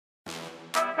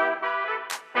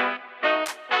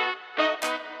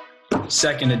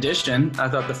second edition. I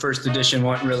thought the first edition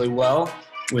went really well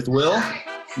with Will.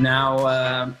 Now,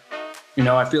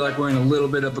 I feel like we're in a little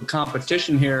bit of a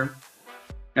competition here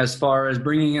as far as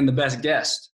bringing in the best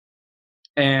guest.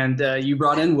 And you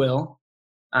brought in Will.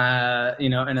 In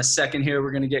a second here,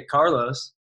 we're going to get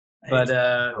Carlos. But,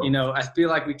 I feel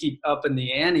like we keep upping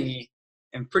the ante,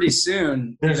 and pretty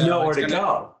soon there's nowhere to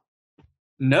go.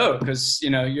 No, because,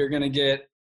 you're going to get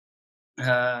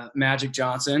Magic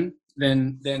Johnson.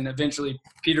 Then eventually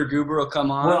Peter Guber will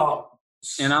come on.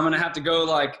 And I'm going to have to go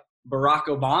like Barack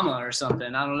Obama or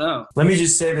something. I don't know. Let me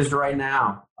just say this right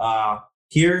now.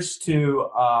 Here's to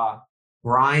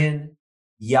Brian,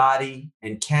 Yachty,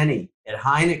 and Kenny at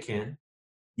Heineken.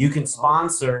 You can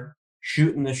sponsor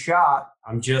Shooting the Shot.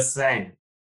 I'm just saying.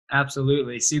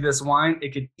 Absolutely. See this wine?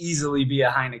 It could easily be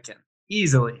a Heineken.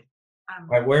 Easily. All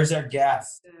right, where's our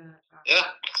guest? Yeah.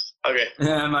 Okay.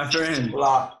 Yeah, my friend.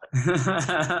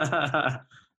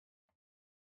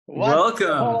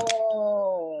 Welcome.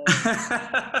 Oh.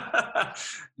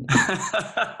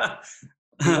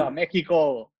 Viva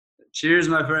Mexico. Cheers,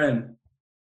 my friend.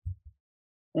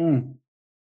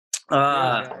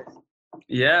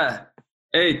 Yeah.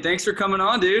 Hey, thanks for coming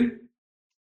on, dude.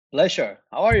 Pleasure.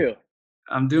 How are you?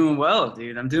 I'm doing well,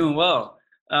 dude. I'm doing well.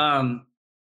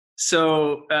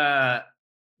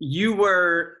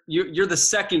 You're the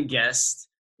second guest.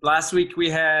 Last week we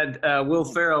had Will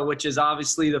Ferrell, which is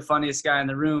obviously the funniest guy in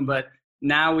the room, but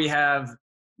now we have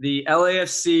the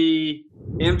LAFC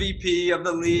MVP of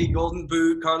the league, Golden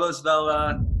Boot, Carlos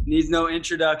Vela, needs no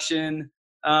introduction.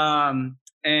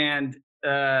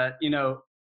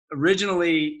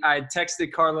 Originally I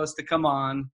texted Carlos to come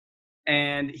on,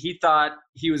 and he thought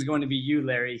he was going to be you,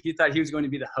 Larry. He thought he was going to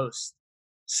be the host.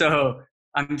 So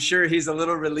I'm sure he's a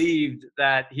little relieved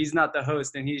that he's not the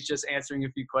host and he's just answering a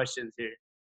few questions here.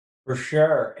 For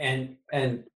sure. And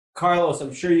Carlos,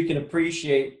 I'm sure you can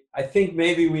appreciate, I think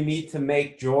maybe we need to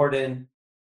make Jordan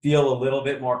feel a little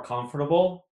bit more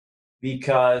comfortable,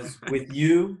 because with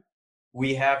you,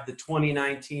 we have the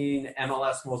 2019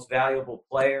 MLS Most Valuable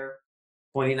Player,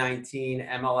 2019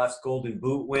 MLS Golden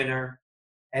Boot winner.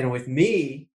 And with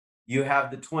me, you have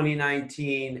the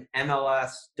 2019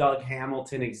 MLS Doug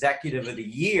Hamilton Executive of the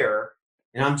Year.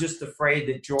 And I'm just afraid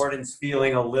that Jordan's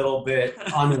feeling a little bit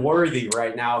unworthy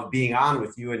right now of being on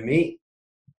with you and me.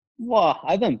 Well,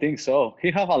 I don't think so.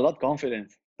 He have a lot of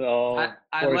confidence. So I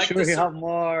for like sure he have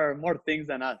more things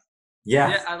than us. Yeah.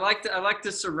 Yeah, I like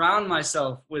to surround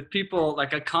myself with people,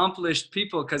 like accomplished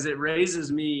people, because it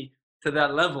raises me to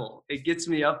that level. It gets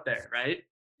me up there, right?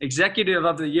 Executive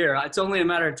of the Year. It's only a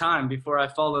matter of time before I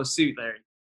follow suit, Larry.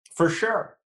 For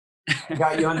sure. I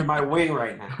got you under my wing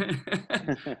right now.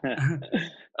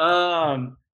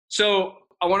 So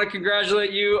I want to congratulate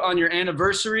you on your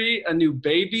anniversary, a new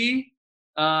baby.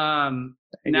 Now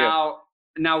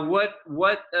what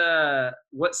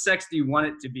sex do you want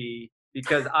it to be?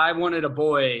 Because I wanted a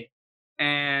boy,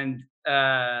 and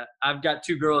I've got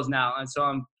two girls now, and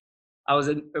so I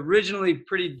was originally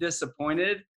pretty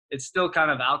disappointed. It's still kind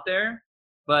of out there,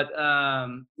 but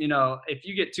if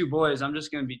you get two boys, I'm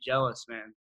just gonna be jealous,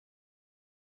 man.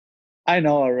 I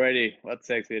know already what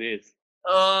sex it is.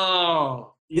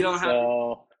 Oh, you don't have.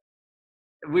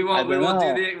 We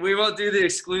won't do the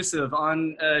exclusive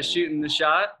on Shooting the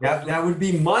Shot. That would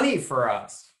be money for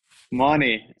us.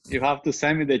 Money. You have to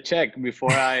send me the check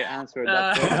before I answer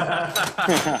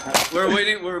that. We're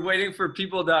waiting for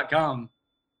people.com.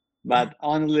 But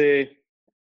honestly,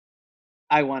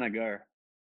 I want a girl.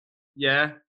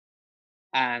 Yeah.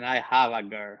 And I have a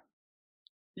girl.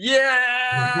 Yeah.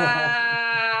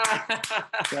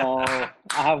 So I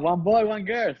have one boy, one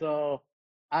girl. So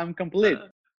I'm complete.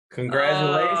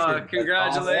 Congratulations.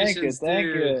 Congratulations, Thank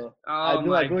you. Oh, I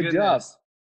do a good job.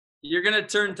 You're going to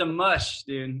turn to mush,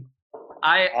 dude.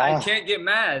 I can't get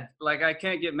mad. Like, I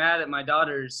can't get mad at my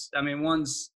daughters. I mean,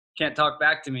 one's can't talk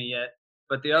back to me yet,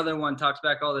 but the other one talks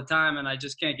back all the time, and I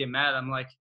just can't get mad. I'm like,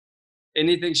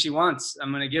 anything she wants,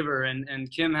 I'm going to give her. And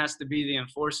Kim has to be the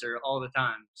enforcer all the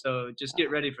time. So just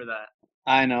get ready for that.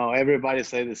 I know. Everybody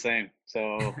say the same.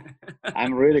 So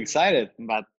I'm really excited.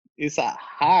 But it's a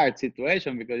hard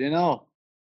situation because,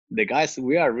 the guys,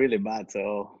 we are really bad.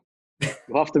 So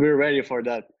you have to be ready for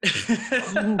that.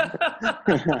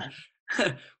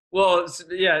 Well,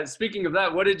 yeah, speaking of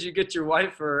that, what did you get your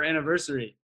wife for her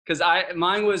anniversary? Because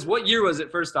mine was, what year was it,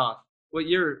 first off? What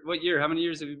year? How many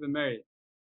years have you been married?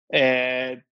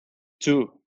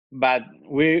 2, but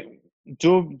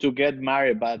to get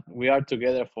married, but we are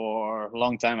together for a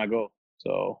long time ago.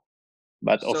 So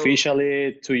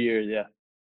officially 2 years, yeah.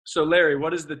 So Larry,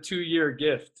 what is the 2-year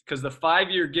gift? Because the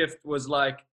 5-year gift was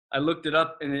like, I looked it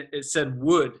up and it said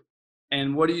wood.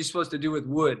 and what are you supposed to do with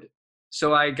wood?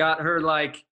 So I got her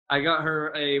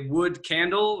a wood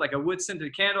candle, like a wood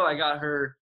scented candle. I got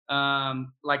her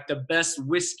like the best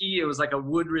whiskey. It was like a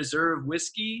wood reserve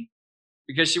whiskey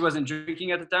because she wasn't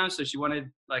drinking at the time, so she wanted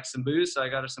like some booze. So I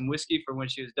got her some whiskey for when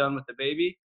she was done with the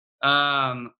baby.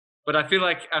 But I feel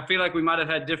like we might have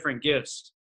had different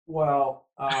gifts. Well,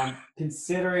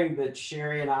 considering that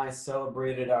Sherry and I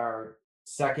celebrated our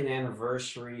second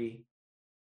anniversary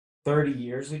 30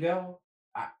 years ago,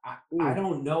 I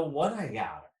don't know what I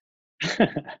got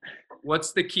her.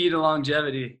 What's the key to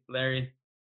longevity, Larry?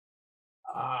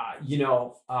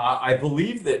 I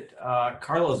believe that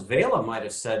Carlos Vela might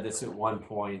have said this at one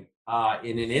point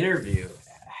in an interview.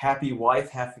 Happy wife,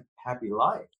 happy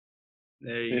life.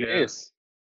 There you It go. is.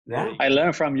 Yeah. I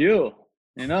learned from you.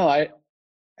 You know, I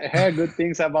heard good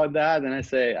things about that, and I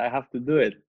say I have to do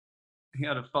it. You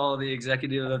got to follow the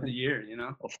executive of the year,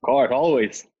 Of course,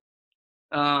 always.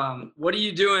 What are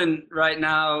you doing right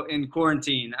now in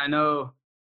quarantine? I know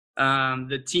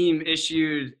the team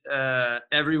issued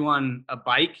everyone a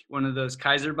bike, one of those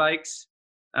Kaiser bikes.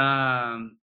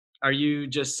 Are you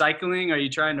just cycling? Are you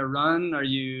trying to run? Are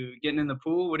you getting in the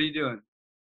pool? What are you doing?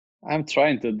 I'm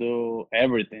trying to do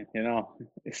everything.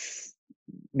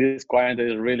 This quarantine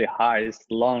is really hard. It's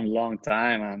a long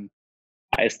time, and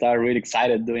I start really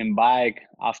excited doing bike.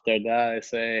 After that, I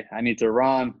say I need to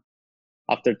run.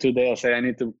 After 2 days, I say I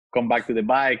need to come back to the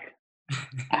bike.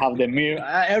 I have the mirror,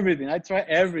 everything. I try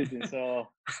everything. So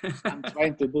I'm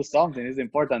trying to do something. It's an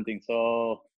important thing.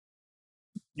 So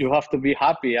you have to be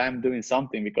happy I'm doing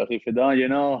something, because if you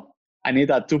don't, I need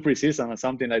a 2 preseason or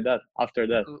something like that after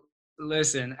that.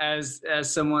 Listen, as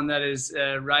someone that is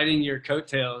riding your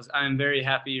coattails, I'm very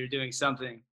happy you're doing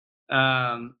something.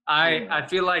 I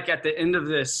feel like at the end of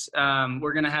this,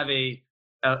 we're gonna have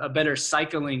a better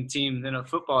cycling team than a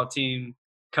football team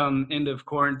come end of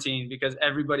quarantine, because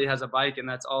everybody has a bike and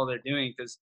that's all they're doing.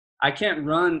 Because I can't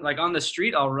run like on the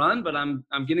street. I'll run, but I'm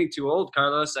getting too old,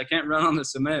 Carlos. I can't run on the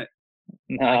cement.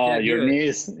 No, your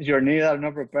knees are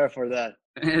not prepared for that.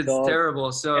 It's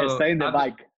terrible. So stay in the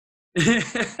bike.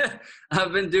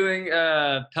 I've been doing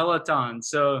Peloton,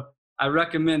 so I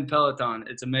recommend Peloton.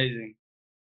 It's amazing.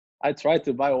 I tried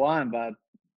to buy one, but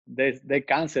they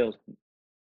canceled.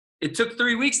 It took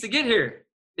 3 weeks to get here.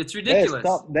 It's ridiculous.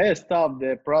 They stopped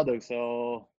the product,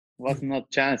 so was no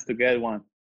chance to get one.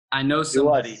 I know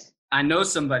somebody.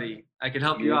 I could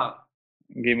help you out.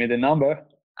 Give me the number.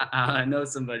 I know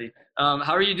somebody.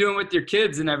 How are you doing with your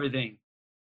kids and everything?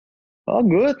 Oh,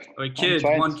 good. Or kids,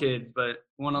 one kid, but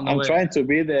one on the way. I'm trying to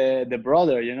be the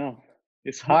brother,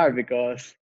 It's hard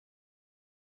because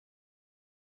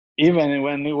even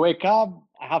when we wake up,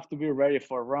 I have to be ready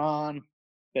for run,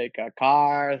 take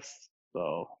cars.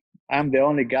 So I'm the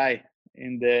only guy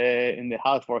in the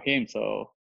house for him.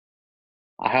 So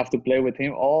I have to play with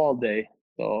him all day.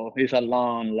 So it's a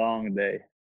long day.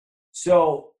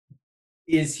 So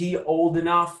is he old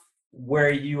enough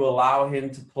where you allow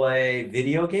him to play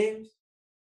video games?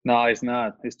 No, it's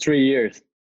not. It's 3 years.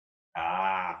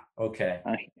 Ah, okay.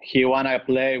 He wanna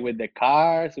play with the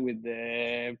cars, with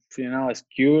the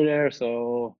scooter.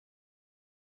 So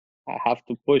I have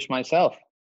to push myself.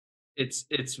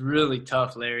 It's really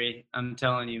tough, Larry. I'm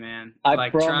telling you, man. I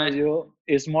promise you,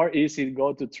 it's more easy to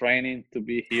go to training to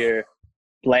be here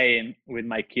playing with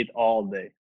my kid all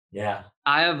day. Yeah.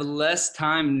 I have less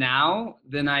time now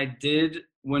than I did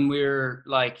when we were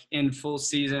like in full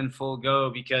season, full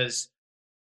go, because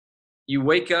you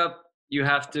wake up, you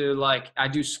have to I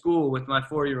do school with my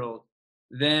 4-year-old.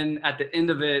 Then at the end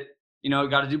of it,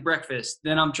 got to do breakfast.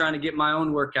 Then I'm trying to get my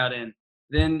own workout in.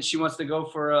 Then she wants to go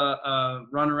for a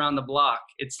run around the block.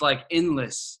 It's like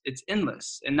endless. It's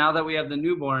endless. And now that we have the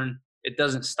newborn, it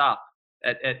doesn't stop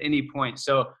at any point.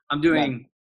 So I'm doing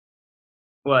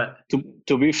what?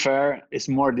 To be fair, it's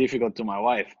more difficult to my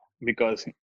wife because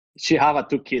she have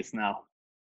 2 kids now.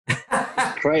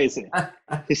 It's crazy.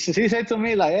 She said to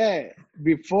me hey,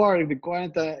 before the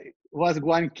quarantine was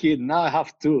 1 kid, now I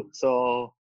have 2.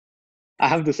 So I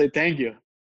have to say thank you.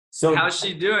 So how's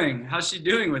she doing? How's she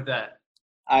doing with that?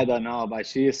 I don't know, but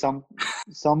she some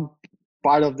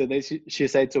part of the day she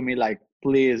said to me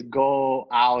please go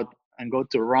out and go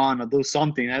to run or do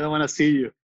something. I don't want to see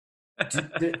you.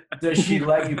 Does she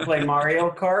let you play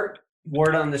Mario Kart?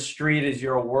 Word on the street is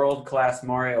you're a world-class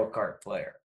Mario Kart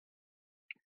player.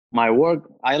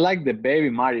 I like the baby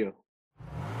Mario.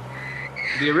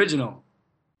 The original.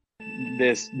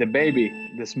 The baby,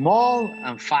 the small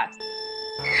and fast.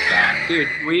 Dude,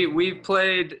 we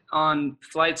played on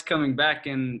flights coming back,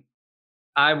 and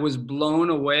I was blown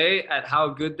away at how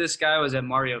good this guy was at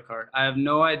Mario Kart. I have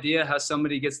no idea how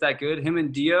somebody gets that good. Him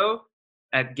and Dio,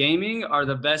 at gaming are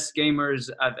the best gamers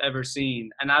I've ever seen.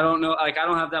 And I don't know, like I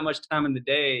don't have that much time in the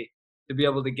day to be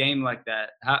able to game like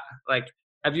that.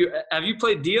 Have you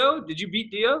played Dio? Did you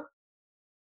beat Dio?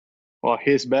 Well,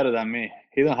 he's better than me.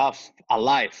 He don't have a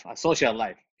life, a social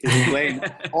life. He's playing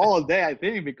all day, I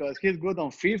think, because he's good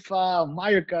on FIFA,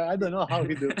 Mario Kart. I don't know how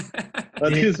he do,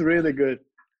 but he's really good.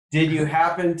 Did you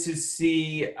happen to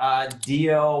see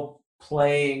Dio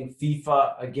playing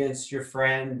FIFA against your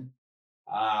friend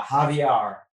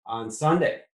Javier on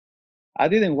Sunday? I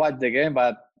didn't watch the game,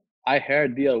 but I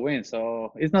heard Dio win,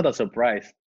 so it's not a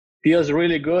surprise. Dio's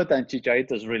really good and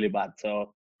Chicharito's really bad.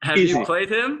 So have easy. You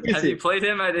played him? Easy. Have you played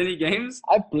him at any games?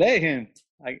 I play him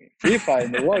like FIFA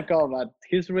in the World Cup, but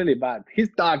he's really bad. He's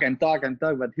talk,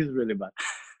 but he's really bad.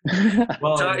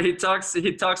 Well, he talks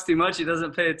too much. He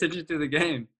doesn't pay attention to the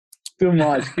game. Too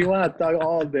much. He wanna talk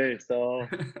all day. So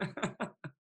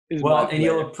well, and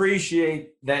you'll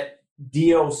appreciate that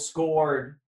Dio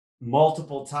scored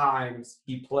multiple times.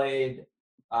 He played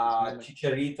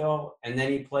Chicharito, and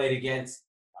then he played against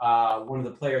one of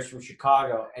the players from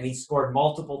Chicago, and he scored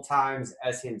multiple times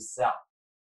as himself.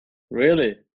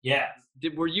 Really? Yeah.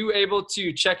 Were you able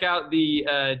to check out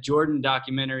the Jordan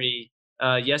documentary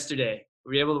yesterday?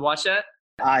 Were you able to watch that?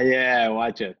 Yeah,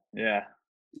 watch it. Yeah.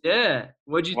 Yeah.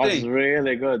 What'd you think? It was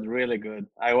really good, really good.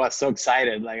 I was so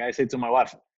excited. Like I said to my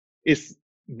wife, it's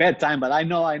bedtime, but I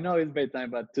know it's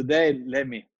bedtime, but today let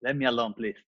me alone,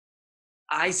 please.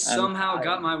 I somehow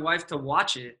got my wife to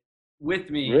watch it with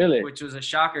me, really? Which was a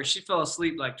shocker. She fell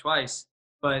asleep like twice,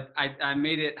 but I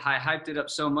hyped it up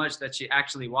so much that she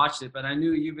actually watched it. But I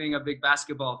knew, you being a big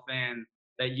basketball fan,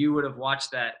 that you would have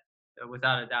watched that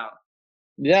without a doubt.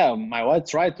 Yeah, my wife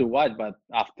tried to watch, but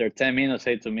after 10 minutes,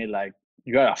 said to me like,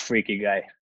 "You're a freaky guy."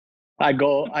 I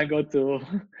go to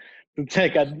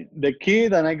take the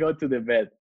kid and I go to the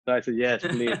bed. So I said, "Yes,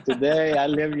 please. Today I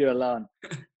leave you alone."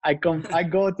 I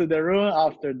go to the room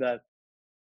after that.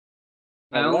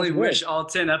 I only wish all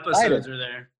 10 episodes were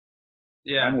there.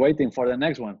 Yeah. I'm waiting for the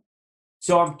next one.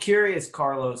 So I'm curious,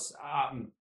 Carlos.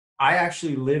 I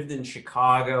actually lived in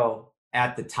Chicago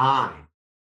at the time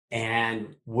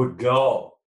and would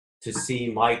go to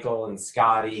see Michael and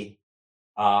Scotty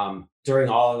during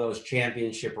all of those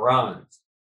championship runs.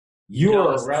 You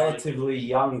were a relatively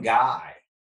young guy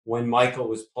when Michael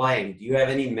was playing. Do you have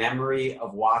any memory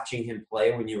of watching him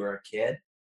play when you were a kid?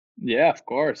 Yeah, of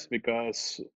course,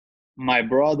 because my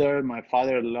brother, my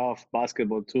father loved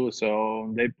basketball too.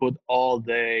 So they put all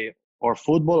day or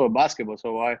football or basketball.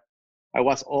 So I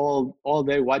was all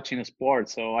day watching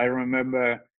sports. So I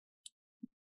remember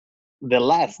the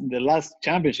last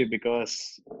championship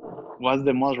because was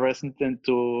the most recent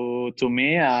to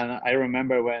me, and I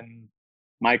remember when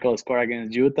Michael scored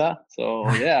against Utah. So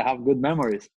yeah, I have good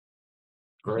memories.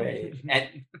 Great.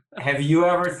 And have you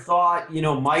ever thought,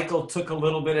 Michael took a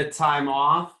little bit of time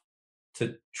off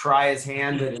to try his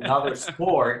hand at another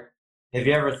sport? Have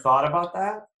you ever thought about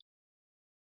that?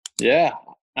 Yeah,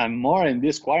 I'm more in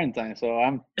this quarantine, so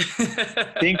I'm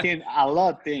thinking a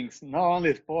lot of things, not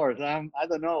only sports. I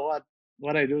don't know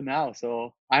what I do now,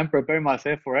 so I'm preparing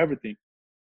myself for everything.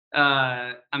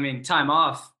 I mean, time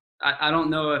off. I don't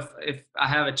know if I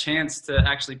have a chance to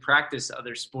actually practice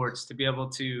other sports to be able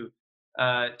to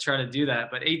try to do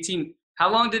that. But 18,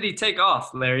 how long did he take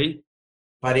off, Larry?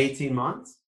 About 18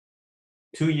 months.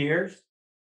 2 years.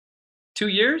 2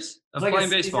 years of playing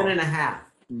baseball? Season and a half.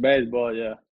 Baseball,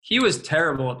 yeah. He was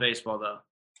terrible at baseball, though.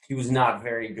 He was not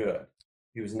very good.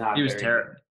 He was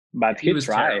terrible. But he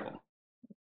tried. Terrible.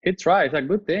 He tried. It's a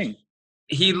good thing.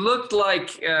 He looked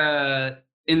like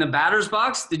in the batter's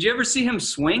box. Did you ever see him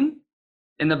swing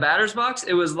in the batter's box?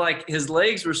 It was like his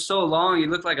legs were so long. He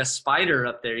looked like a spider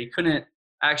up there. He couldn't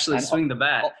actually swing the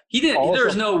bat. He didn't. There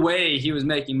was no way he was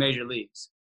making major leagues.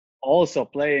 Also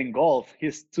playing golf,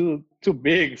 he's too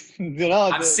big.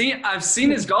 I've seen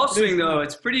his golf swing though.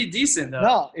 It's pretty decent though.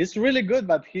 No, it's really good,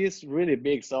 but he's really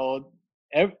big. So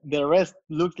the rest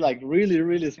looks like really,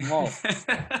 really small.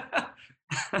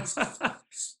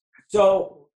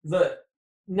 So the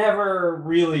never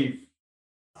really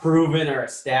proven or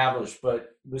established,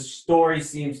 but the story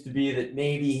seems to be that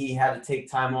maybe he had to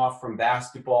take time off from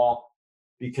basketball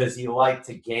because he liked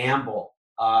to gamble.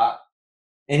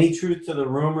 Any truth to the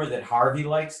rumor that Harvey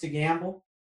likes to gamble?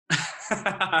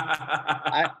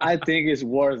 I think it's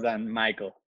worse than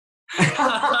Michael.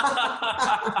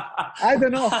 I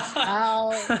don't know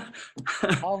how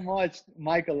much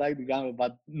Michael likes to gamble,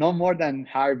 but no more than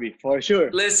Harvey, for sure.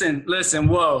 Listen.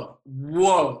 Whoa.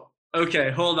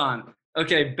 Okay, hold on.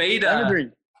 Okay,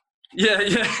 Beta.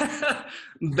 Yeah.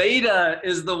 Beta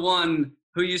is the one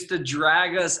who used to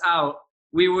drag us out.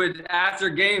 We would, after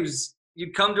games,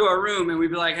 you'd come to our room and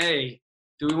we'd be like, hey,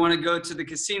 do we want to go to the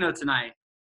casino tonight?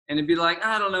 And it'd be like,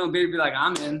 I don't know. And Beta would be like,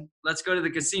 I'm in. Let's go to the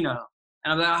casino.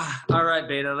 And I'm like, all right,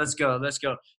 Beta, let's go.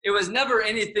 It was never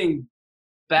anything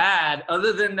bad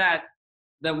other than that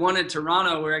one in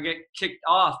Toronto where I get kicked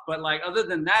off. But like, other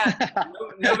than that,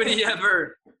 nobody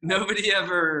ever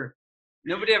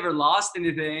lost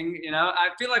anything. You know, I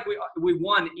feel like we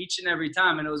won each and every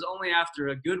time. And it was only after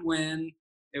a good win.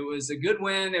 It was a good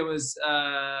win. It was,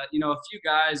 a few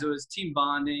guys. It was team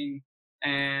bonding.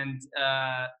 And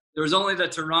there was only the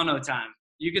Toronto time.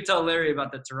 You could tell Larry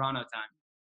about the Toronto time.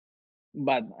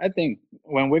 But I think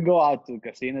when we go out to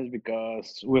casinos,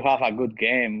 because we have a good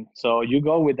game, so you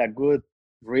go with a good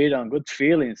rhythm, good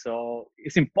feeling. So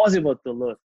it's impossible to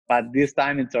lose. But this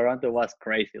time in Toronto was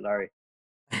crazy, Larry.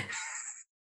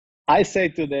 I say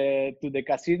to the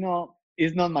casino,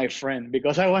 he's not my friend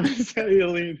because I want to sell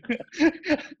you in.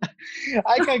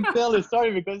 I can tell the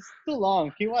story because it's too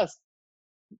long. He was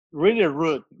really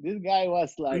rude. This guy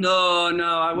was like, no,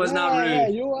 I was not rude. Yeah,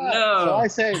 you are. No. So I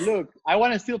say, look, I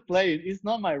want to still play. It's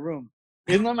not my room.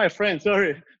 It's not my friend.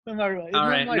 Sorry. It's not my room. It's all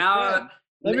right, now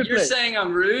you're saying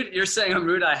I'm rude. You're saying I'm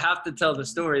rude. I have to tell the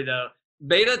story though.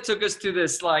 Beta took us to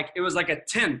this, like, it was like a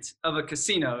tent of a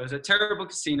casino. It was a terrible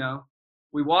casino.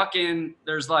 We walk in,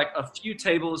 there's like a few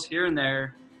tables here and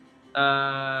there.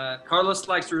 Carlos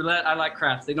likes roulette. I like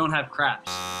craps. They don't have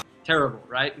craps. Terrible,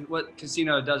 right? What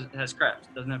casino has craps?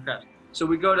 Doesn't have craps. So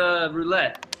we go to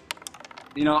roulette.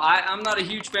 You know, I'm not a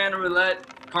huge fan of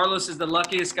roulette. Carlos is the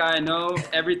luckiest guy I know.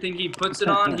 Everything he puts it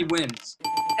on, he wins.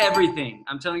 Everything.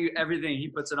 I'm telling you, everything he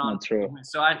puts it on. Not true.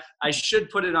 So I should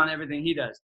put it on everything he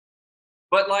does.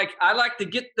 But like, I like to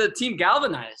get the team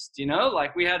galvanized, you know,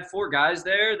 like we had 4 guys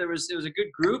there. It was a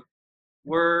good group.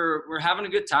 We're having a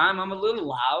good time. I'm a little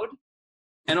loud.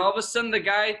 And all of a sudden the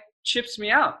guy chips me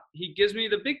out. He gives me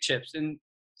the big chips and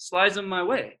slides them my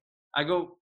way. I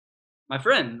go, my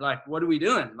friend, like, what are we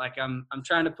doing? Like, I'm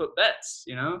trying to put bets,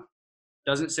 you know,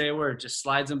 doesn't say a word, just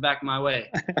slides them back my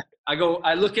way.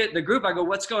 I look at the group. I go,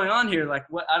 what's going on here? Like,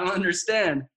 what? I don't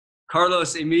understand.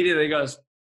 Carlos immediately goes,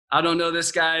 I don't know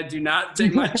this guy. Do not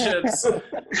take my chips.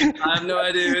 I have no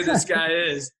idea who this guy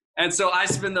is. And so I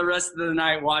spend the rest of the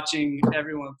night watching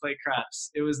everyone play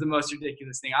craps. It was the most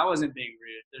ridiculous thing. I wasn't being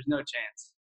rude. There's no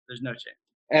chance.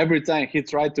 Every time he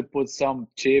tried to put some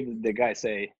chip, the guy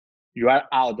say, you are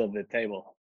out of the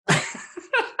table.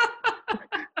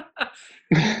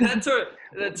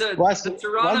 The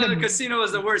Toronto casino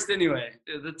was the worst anyway.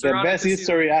 The best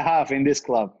history I have in this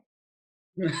club.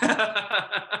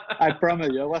 I promise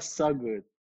you, it was so good.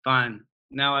 Fine.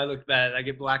 Now I look bad. I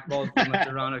get blackballed from the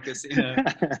Toronto casino.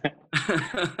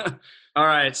 All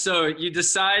right. So you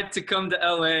decide to come to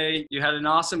LA. You had an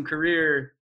awesome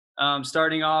career,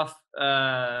 starting off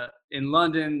in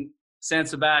London, San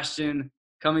Sebastian,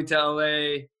 coming to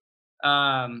LA.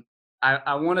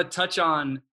 I want to touch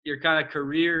on your kind of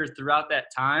career throughout that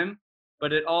time,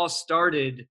 but it all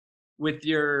started with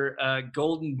your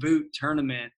Golden Boot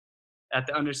tournament at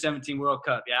the Under-17 World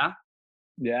Cup, yeah?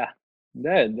 Yeah.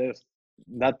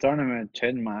 That tournament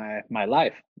changed my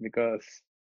life, because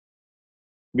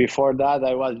before that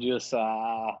I was just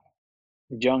a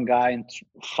young guy and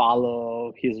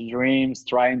follow his dreams,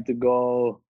 trying to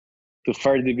go to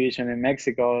first division in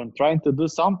Mexico and trying to do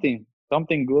something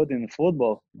good in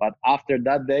football. But after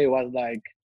that day, it was like,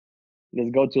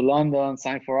 let's go to London,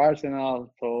 sign for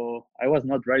Arsenal. So I was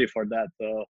not ready for that.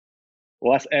 So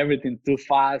was everything too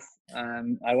fast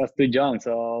and I was too young.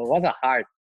 So it was a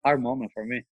hard moment for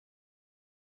me.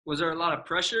 Was there a lot of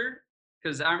pressure?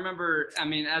 Because I remember,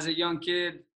 as a young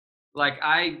kid, like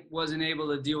I wasn't able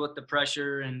to deal with the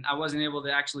pressure, and I wasn't able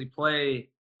to actually play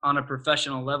on a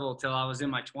professional level till I was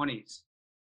in my 20s.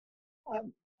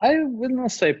 I will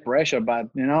not say pressure,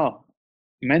 but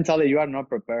mentally you are not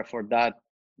prepared for that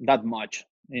much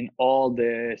in all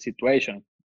the situations,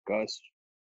 because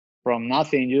from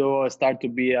nothing you start to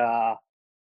be a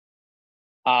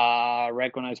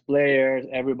recognized players.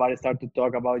 Everybody start to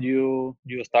talk about you.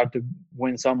 You start to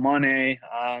win some money,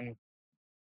 and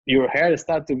your hair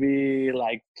start to be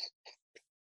like.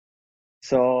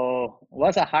 So it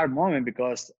was a hard moment,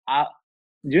 because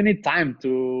you need time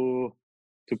to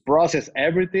process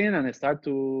everything and start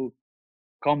to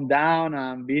calm down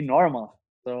and be normal.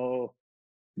 So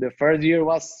the first year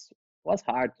was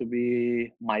hard to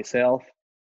be myself.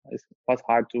 It was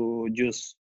hard to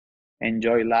just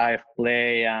enjoy life,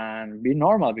 play, and be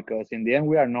normal, because in the end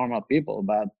we are normal people.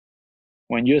 But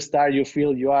when you start, you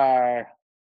feel you are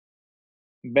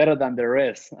better than the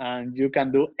rest and you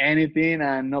can do anything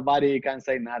and nobody can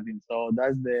say nothing. So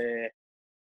that's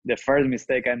the first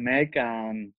mistake I make,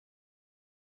 and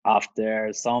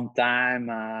after some time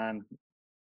and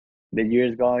the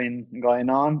years going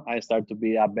on, I start to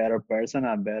be a better person,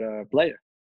 a better player.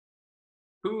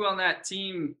 Who on that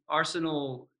team,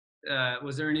 Arsenal,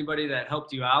 was there anybody that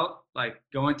helped you out, like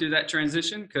going through that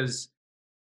transition? Because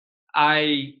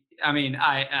I mean,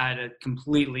 I had a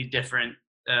completely different,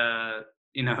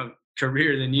 you know,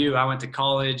 career than you. I went to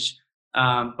college,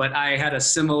 but I had a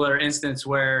similar instance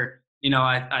where, you know,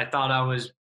 I thought I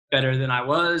was better than I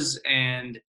was,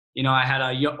 and you know, I had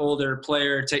a older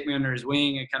player take me under his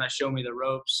wing and kind of show me the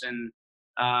ropes, and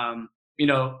you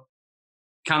know,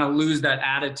 kind of lose that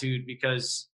attitude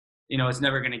because you know it's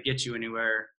never going to get you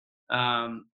anywhere.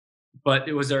 Um, but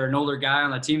was there an older guy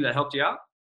on the team that helped you out?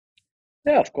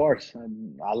 Yeah, of course.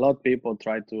 And a lot of people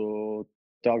try to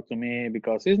talk to me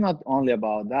because it's not only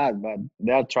about that, but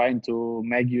they're trying to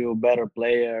make you a better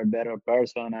player, better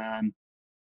person. And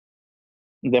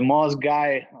the most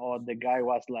guy or the guy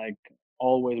was like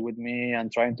always with me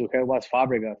and trying to help was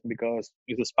Fabregas because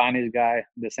he's a Spanish guy,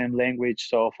 the same language.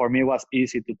 So for me, it was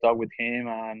easy to talk with him,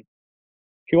 and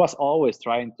he was always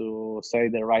trying to say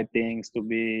the right things to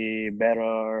be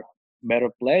better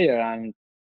player and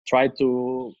try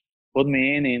to put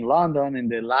me in London in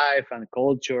the life and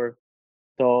culture.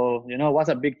 So you know, it was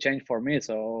a big change for me.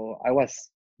 So I was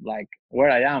like,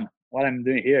 where I am, what I'm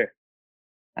doing here,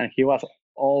 and he was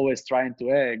always trying to,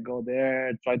 hey, go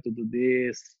there, try to do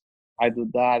this, I do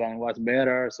that, and was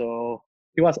better. So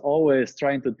he was always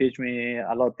trying to teach me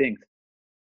a lot of things.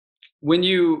 When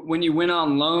you went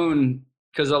on loan,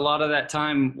 because a lot of that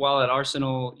time while at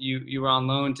Arsenal, you were on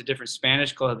loan to different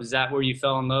Spanish clubs. Is that where you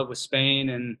fell in love with Spain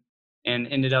and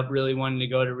ended up really wanting to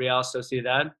go to Real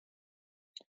Sociedad?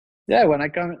 Yeah, when I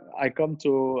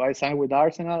signed with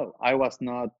Arsenal, I was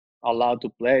not allowed to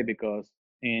play because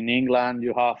in England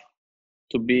you have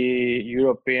to be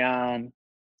European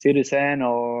citizen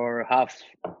or have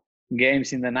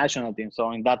games in the national team.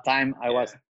 So in that time, I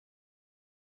was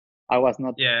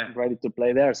not Yeah. ready to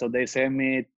play there. So they sent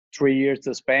me 3 years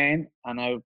to Spain, and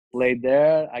I played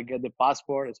there. I get the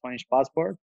passport, a Spanish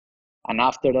passport, and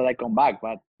after that I come back.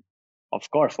 But of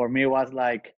course, for me, it was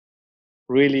like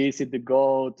really easy to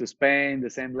go to Spain, the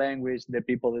same language, the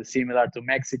people are similar to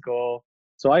Mexico.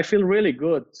 So I feel really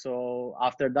good. So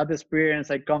after that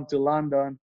experience, I come to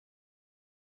London.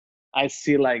 I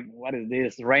see like, what is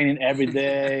this? Raining every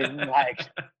day. Like,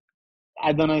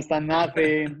 I don't understand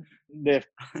nothing. The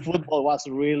football was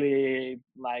really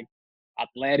like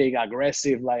athletic,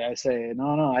 aggressive. Like I say,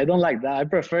 no, I don't like that. I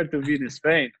prefer to be in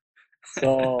Spain.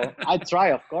 So I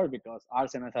try, of course, because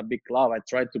Arsenal is a big club. I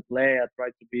try to play. I try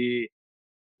to be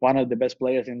one of the best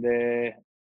players in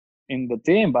the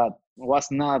team, but was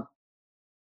not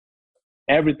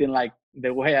everything like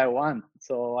the way I want.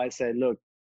 So I said, look,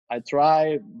 I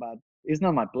try, but it's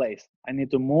not my place. I need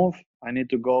to move. I need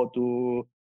to go to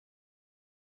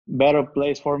better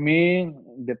place for me,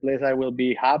 the place I will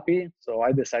be happy. So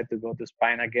I decided to go to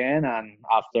Spain again, and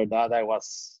after that,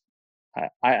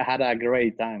 I had a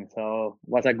great time. So it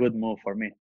was a good move for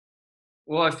me.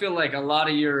 Well, I feel like a lot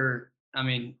of your, I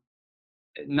mean,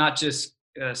 not just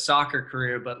a soccer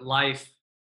career, but life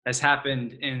has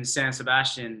happened in San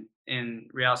Sebastian in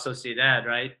Real Sociedad,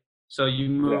 right? So you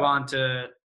move Yeah. on to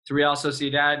Real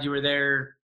Sociedad. You were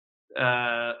there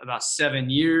about 7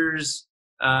 years.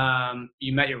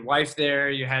 You met your wife there.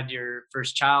 You had your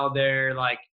first child there.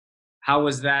 Like, how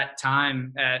was that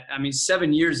time? I mean,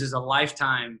 7 years is a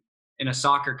lifetime in a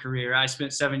soccer career. I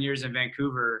spent 7 years in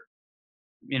Vancouver,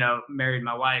 you know, married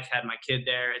my wife, had my kid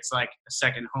there. It's like a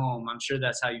second home. I'm sure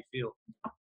that's how you feel.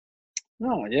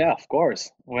 No, yeah, of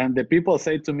course. When the people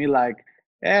say to me like,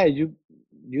 "Hey,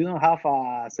 you don't have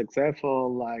a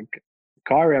successful like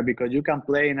career because you can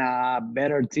play in a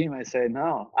better team," I say,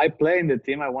 "No, I play in the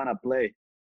team I want to play,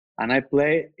 and I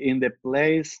play in the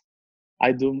place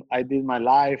I do. I did my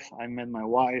life. I met my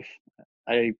wife.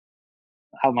 I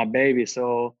have my baby.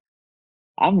 So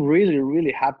I'm really,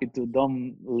 really happy to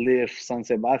don't leave San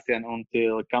Sebastian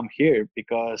until come here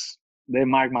because they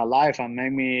mark my life and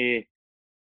make me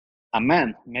a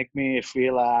man, make me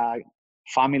feel a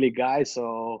family guy.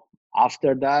 So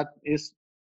after that is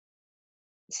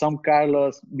some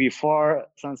Carlos before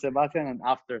San Sebastian and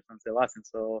after San Sebastian.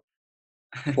 So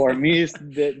for me, it's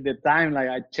the time like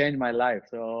I changed my life.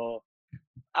 So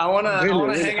I'm I really,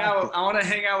 wanna really hang happy. out. I wanna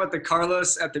hang out with the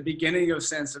Carlos at the beginning of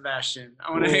San Sebastian.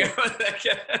 I wanna hang Ooh. out with that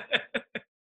guy.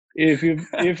 If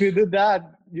you do that,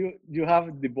 you have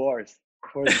a divorce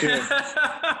for sure.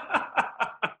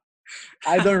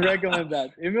 I don't recommend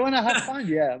that. If you wanna have fun,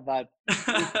 yeah, but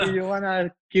if you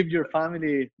wanna keep your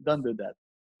family, don't do that.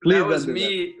 Please that was don't do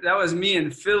me. That was me in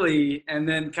Philly, and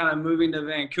then kind of moving to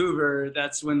Vancouver.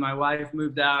 That's when my wife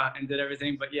moved out and did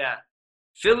everything. But yeah,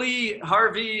 Philly,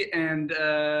 Harvey, and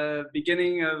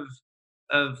beginning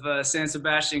of San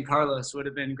Sebastian, Carlos would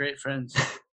have been great friends.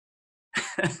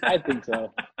 I think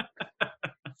so.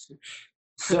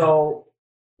 So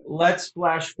let's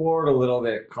flash forward a little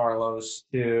bit, Carlos,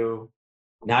 to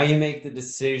now you make the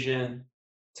decision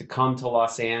to come to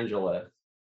Los Angeles,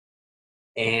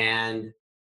 and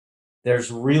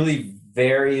there's really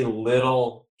very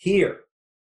little here.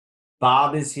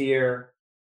 Bob is here.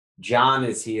 John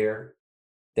is here.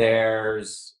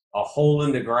 There's a hole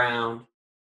in the ground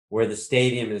where the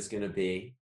stadium is going to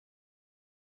be.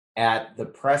 At the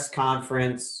press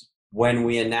conference, when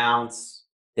we announce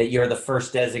that you're the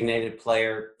first designated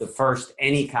player, the first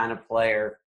any kind of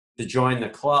player to join the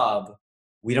club,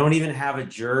 we don't even have a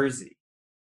jersey.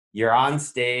 You're on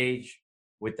stage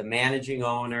with the managing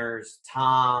owners,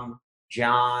 Tom,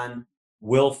 John,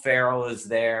 Will Ferrell is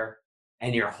there,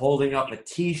 and you're holding up a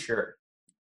T-shirt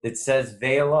that says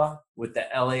Vela with the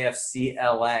LAFC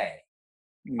LA.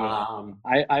 Yeah.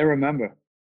 I remember.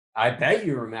 I bet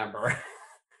you remember.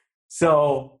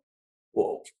 So,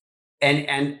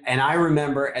 and I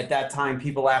remember at that time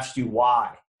people asked you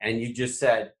why, and you just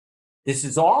said, "This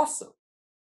is awesome,"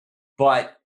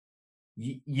 but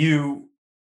you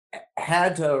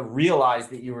had to realize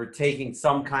that you were taking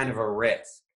some kind of a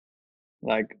risk.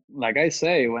 Like I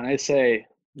say, when I say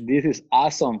this is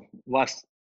awesome, was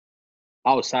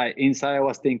outside. Inside, I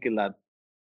was thinking that,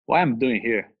 what I'm doing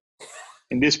here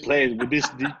in this place with this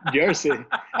jersey.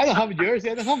 I don't have a jersey.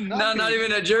 I don't have nothing. No, not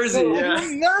even a jersey. No, Yeah. I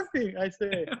have nothing. I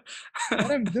say,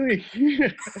 what I'm doing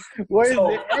here? Where is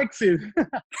the exit?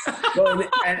 Well,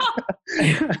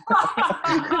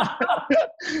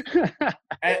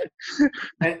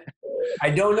 and I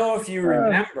don't know if you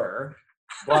remember,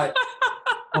 but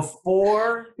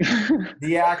before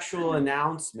the actual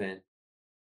announcement,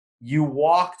 you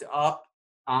walked up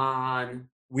on,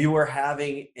 we were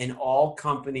having an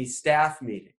all-company staff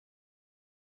meeting.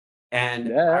 And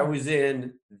Yeah. I was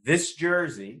in this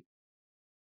jersey.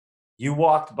 You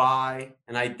walked by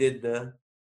and I did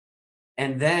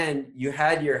and then you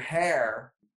had your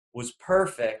hair was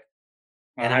perfect.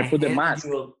 And I put the mask.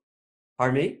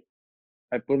 Pardon me?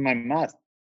 I put my mask.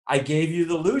 I gave you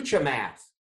the lucha mask.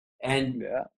 And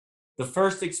Yeah. the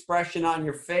first expression on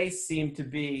your face seemed to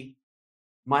be,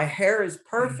 my hair is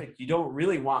perfect. You don't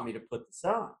really want me to put this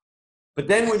on. But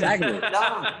then when you put it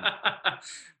on,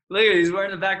 look at, he's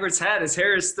wearing a backwards hat. His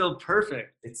hair is still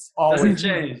perfect. it's always Doesn't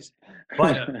change.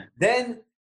 But then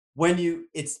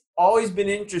it's always been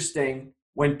interesting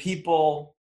when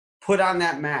people put on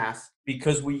that mask,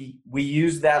 because we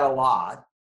use that a lot.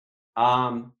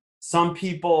 Some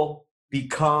people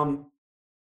become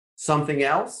something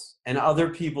else and other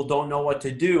people don't know what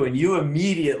to do. And you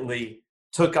immediately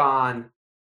took on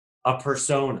a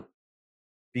persona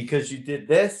because you did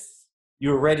this, you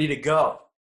were ready to go.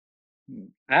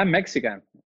 I'm Mexican.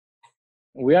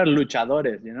 We are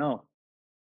luchadores, you know.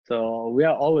 So we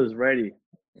are always ready.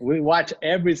 We watch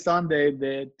every Sunday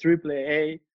the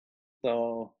AAA.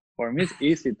 So for me, it's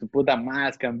easy to put a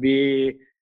mask and be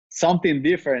something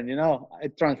different, you know. I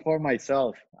transform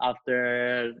myself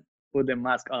after put the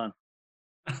mask on.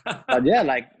 But yeah,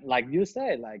 like you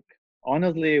said, like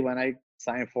honestly, when I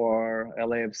signed for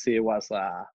LAFC, it was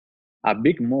a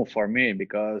big move for me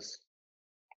because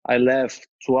I left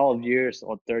 12 years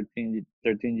or 13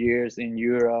 years in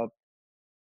Europe,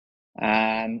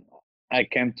 and I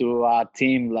came to a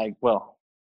team like, well,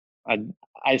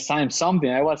 I signed something.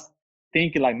 I was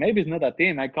thinking like, maybe it's not a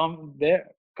team. I come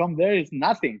there is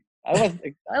nothing. I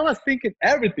was thinking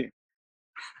everything.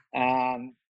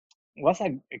 And it was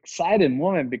an exciting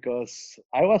moment because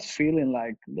I was feeling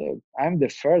like, look, I'm the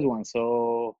first one.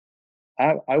 So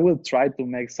I will try to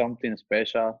make something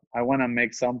special. I want to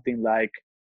make something like,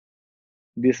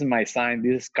 this is my sign,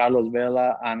 this is Carlos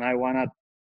Vela, and I want to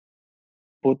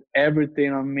put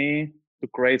everything on me to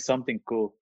create something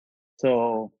cool.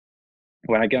 So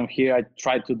when I come here, I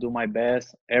try to do my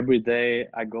best. Every day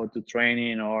I go to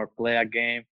training or play a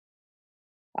game.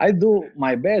 I do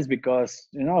my best because,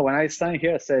 you know, when I stand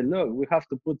here, I say, look, we have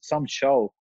to put some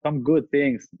show, some good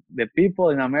things. The people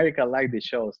in America like the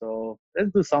show, so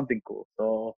let's do something cool.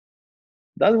 So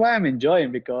that's why I'm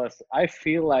enjoying, because I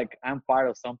feel like I'm part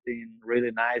of something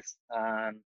really nice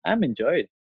and I'm enjoying it.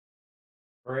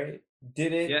 Great.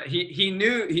 Did it? Yeah, he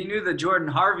knew the Jordan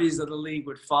Harveys of the league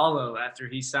would follow after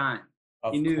he signed.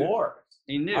 Of He knew. course.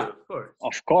 He knew, of course.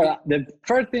 Of course, the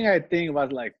first thing I think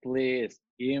was like, please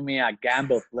give me a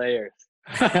gamble players.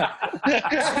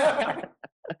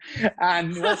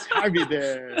 and was Harvey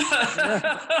there?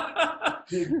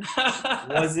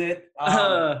 Was it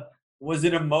was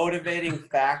it a motivating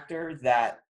factor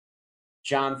that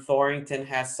John Thorrington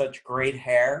has such great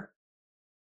hair?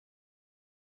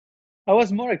 I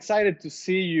was more excited to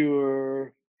see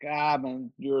your cap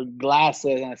and your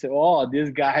glasses, and I said, "Oh, this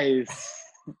guy is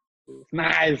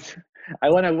nice. I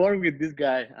want to work with this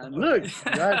guy." And look,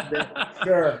 that's the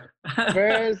Sure.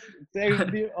 first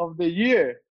safety of the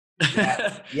year.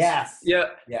 Yes. Yeah.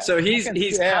 Yes. So he's I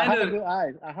kind have a of good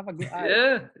eye. I have a good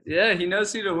eye. yeah, he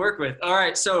knows who to work with. All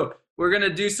right, so we're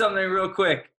gonna do something real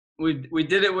quick. We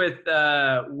did it with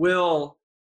Will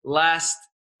last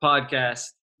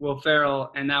podcast, Will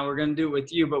Ferrell, and now we're gonna do it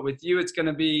with you. But with you, it's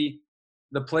gonna be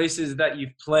the places that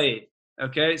you've played.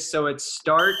 Okay, so it's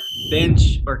start,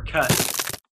 bench, or cut.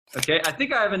 Okay, I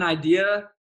think I have an idea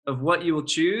of what you will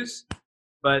choose,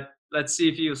 but let's see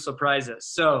if you'll surprise us.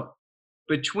 So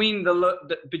between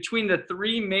the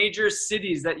three major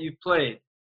cities that you've played,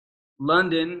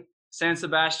 London, San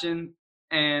Sebastian,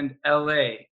 and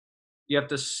LA, you have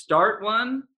to start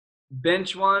one,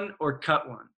 bench one, or cut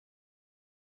one.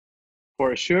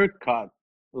 For sure, cut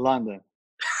London.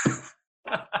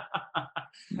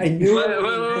 I knew.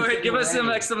 Wait. Give us some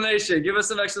explanation. Give us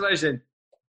some explanation.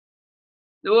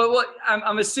 Well,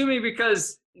 I'm assuming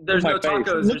because there's no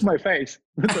tacos. Look my face.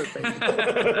 Look my face.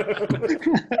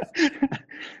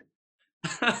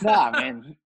 Nah,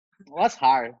 man, it was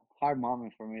hard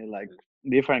moment for me. Like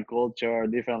different culture,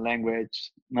 different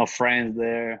language, no friends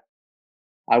there.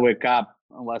 I wake up,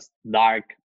 it was dark.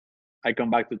 I come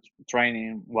back to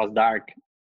training, was dark.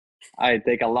 I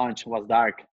take a lunch, was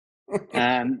dark,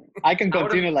 and I can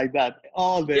continue like that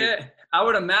all day. Yeah, I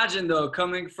would imagine though,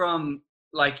 coming from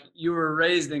like you were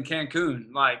raised in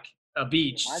Cancun, like a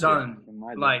beach, sun,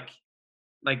 like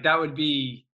that would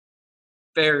be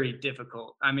very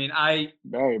difficult. I mean,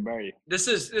 very. This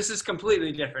is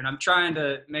completely different. I'm trying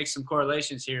to make some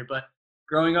correlations here, but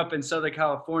growing up in Southern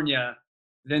California,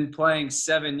 then playing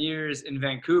 7 years in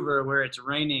Vancouver where it's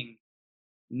raining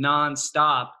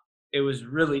nonstop, it was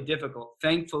really difficult.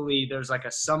 Thankfully, there's like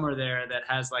a summer there that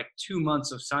has like 2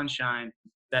 months of sunshine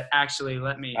that actually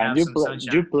let me have some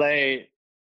sunshine. You play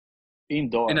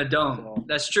indoor in a dome. So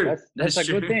that's true. That's a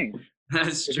good thing.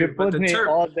 That's if true. you put me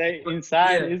all day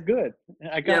inside, it's good.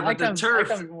 I can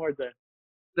more there.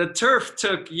 The turf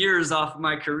took years off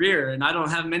my career, and I don't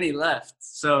have many left.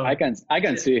 So I can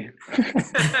see.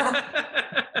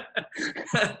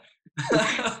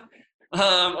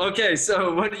 Okay,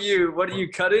 so what are you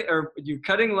cutting, or you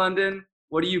cutting London?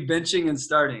 What are you benching and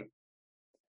starting?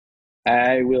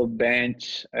 I will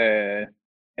bench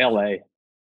LA.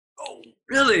 Oh,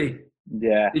 really?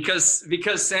 Yeah.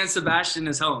 Because San Sebastian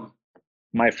is home.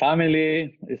 My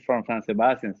family is from San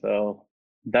Sebastian, so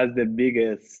that's the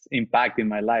biggest impact in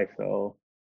my life. So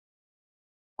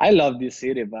I love this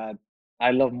city, but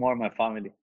I love more my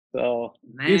family. So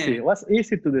easy. It was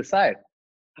easy to decide.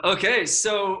 Okay,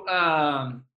 so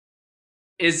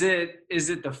is it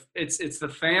the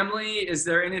family? Is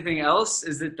there anything else?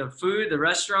 Is it the food, the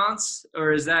restaurants,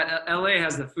 or is that LA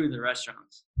has the food, the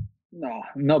restaurants?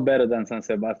 No better than San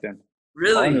Sebastian.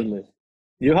 Really? Honestly,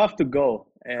 you have to go.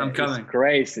 I'm coming. It's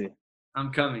crazy.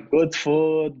 I'm coming. Good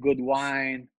food, good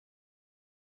wine.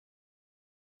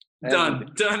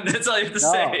 Done. That's all you have to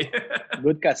say.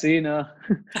 Good casino.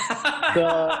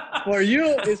 So for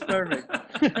you, it's perfect.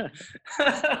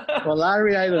 For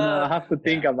Larry, I don't know. I have to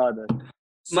think about it.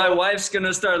 My wife's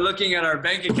gonna start looking at our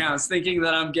bank accounts, thinking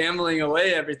that I'm gambling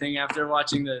away everything after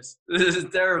watching this. This is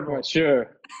terrible. For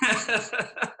sure.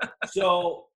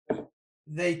 So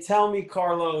they tell me,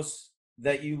 Carlos,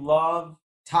 that you love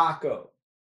taco.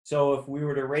 So if we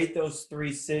were to rate those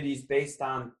three cities based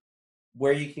on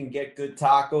where you can get good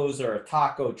tacos or a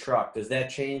taco truck, does that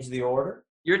change the order?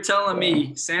 You're telling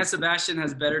me San Sebastian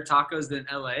has better tacos than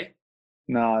LA?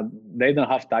 No, they don't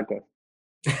have tacos.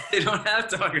 They don't have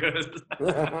tacos.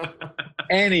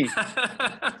 Any.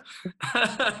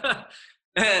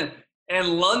 and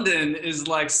London is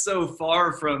like so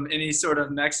far from any sort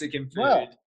of Mexican food. Well,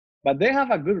 but they have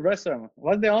a good restaurant.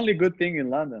 What's the only good thing in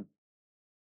London?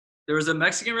 There was a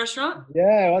Mexican restaurant?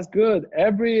 Yeah, it was good.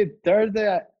 Every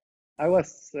Thursday, I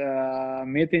was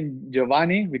meeting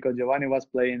Giovanni because Giovanni was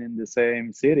playing in the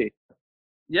same city.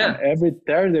 Yeah. And every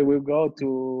Thursday, we go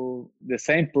to the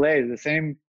same place, the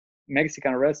same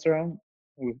Mexican restaurant.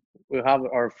 We have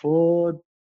our food,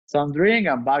 some drink,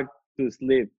 and back to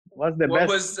sleep. What's the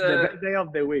best day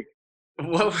of the week?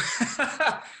 What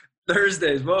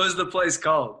Thursdays. What was the place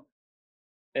called?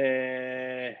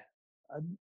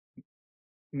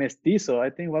 Mestizo. I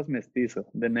think it was Mestizo,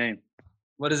 the name.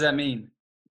 What does that mean?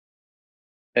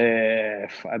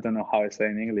 I don't know how I say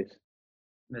in English.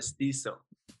 Mestizo.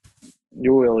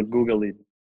 You will Google it.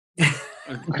 Yeah,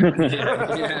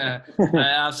 I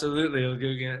absolutely will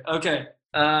Google it. Okay.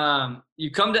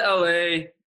 You come to LA.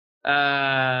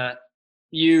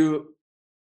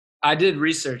 I did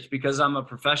research because I'm a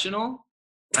professional.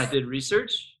 I did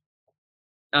research.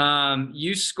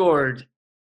 You scored.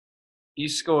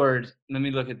 Let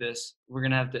me look at this. We're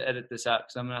gonna have to edit this out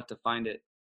because I'm gonna have to find it.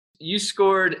 You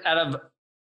scored out of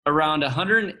around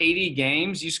 180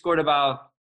 games. You scored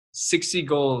about 60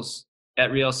 goals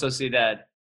at Real Sociedad.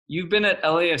 You've been at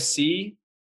LAFC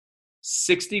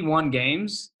 61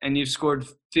 games and you've scored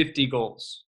 50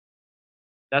 goals.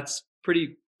 That's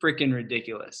pretty freaking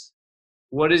ridiculous.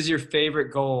 What is your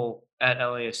favorite goal at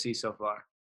LAFC so far?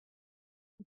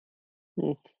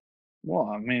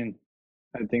 Well, I mean,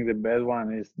 I think the best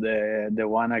one is the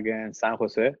one against San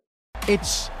Jose.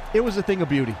 It was a thing of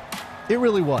beauty. It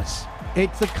really was.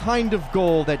 It's the kind of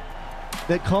goal that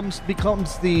becomes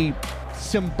the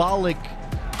symbolic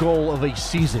goal of a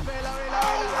season. Oh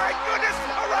my goodness!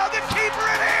 Around the keeper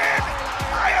and in!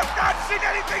 I have not seen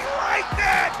anything like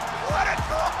that! What a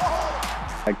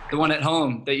goal! The one at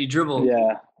home that you dribbled.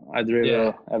 Yeah, I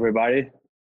dribble everybody.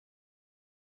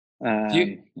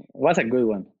 What's a good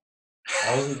one?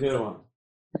 That was a good one.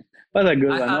 What's a good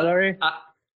one, Larry?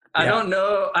 I don't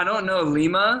know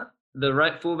Lima, the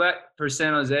right fullback for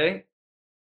San Jose.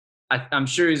 I'm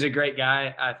sure he's a great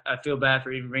guy. I feel bad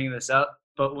for even bringing this up.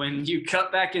 But when you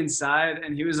cut back inside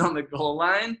and he was on the goal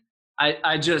line,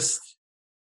 I just,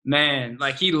 man,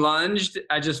 like he lunged.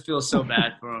 I just feel so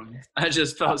bad for him. I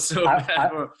just felt so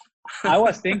bad for him. I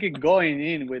was thinking going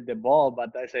in with the ball, but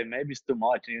I say maybe it's too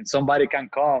much. And somebody can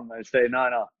come and say,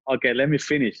 no, okay, let me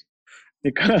finish.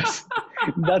 Because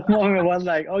that moment was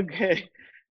like, okay,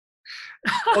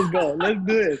 let's go. Let's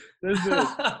do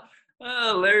it.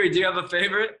 Larry, do you have a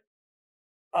favorite?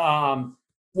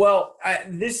 Well,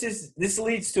 this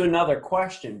leads to another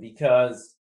question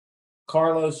because,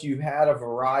 Carlos, you had a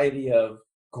variety of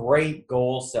great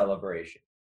goal celebrations.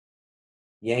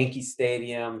 Yankee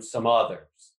Stadium, some others.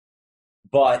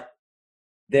 But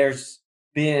there's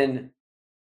been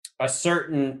a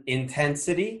certain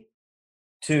intensity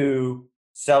to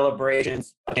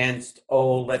celebrations against,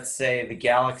 let's say the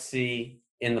Galaxy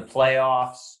in the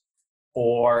playoffs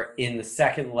or in the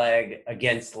second leg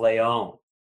against León.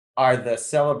 Are the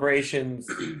celebrations,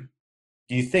 do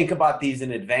you think about these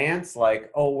in advance? Like,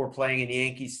 we're playing in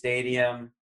Yankee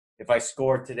Stadium. If I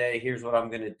score today, here's what I'm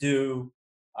going to do.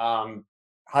 How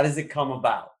does it come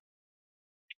about?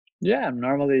 Yeah,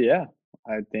 normally, yeah.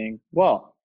 I think,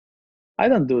 well, I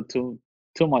don't do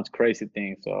too much crazy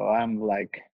things. So I'm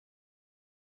like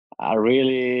a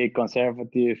really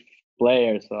conservative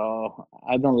player. So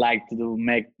I don't like to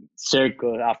make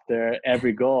circles after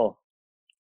every goal.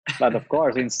 But of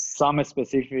course, in some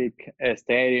specific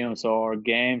stadiums or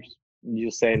games, you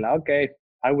say, like, okay,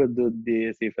 I will do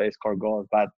this if I score goals.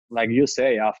 But like you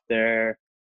say, after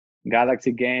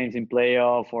Galaxy games in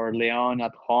playoff or León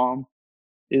at home,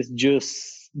 it's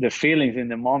just the feelings in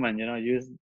the moment, you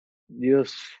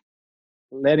just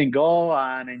letting go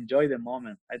and enjoy the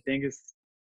moment. I think it's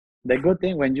the good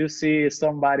thing when you see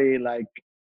somebody like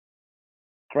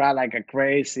cry like a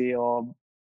crazy or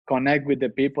connect with the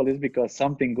people is because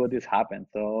something good has happened.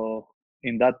 So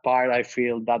in that part, I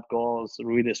feel that goal is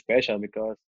really special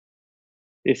because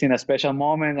it's in a special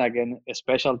moment against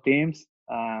special teams,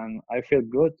 and I feel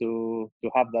good to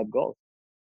have that goal.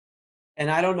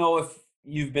 And I don't know if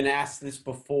you've been asked this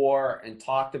before and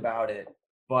talked about it,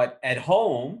 but at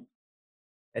home,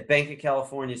 at Banc of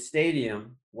California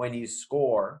Stadium, when you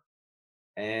score,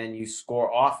 and you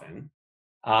score often,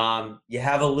 you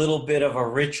have a little bit of a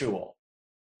ritual.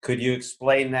 Could you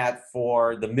explain that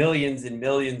for the millions and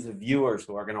millions of viewers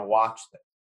who are going to watch this?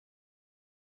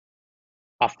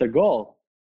 After goal?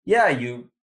 Yeah,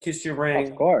 you kiss your ring.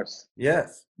 Of course.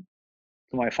 Yes.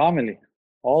 To my family,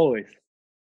 always.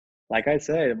 Like I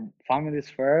said, family is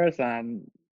first and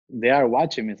they are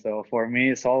watching me. So for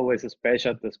me, it's always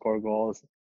special to score goals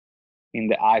in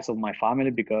the eyes of my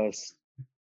family because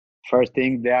first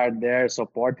thing, they are there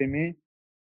supporting me.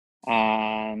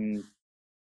 And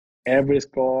every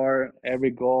score,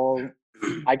 every goal,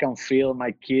 I can feel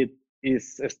my kid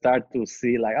is start to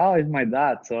see like, it's my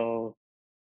dad. So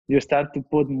you start to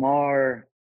put more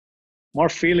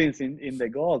feelings in the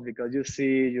goal because you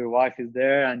see your wife is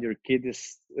there and your kid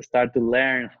is start to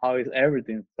learn how is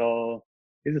everything. So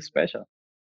it's special.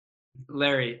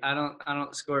 Larry, I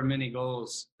don't score many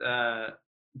goals,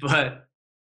 but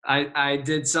I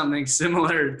did something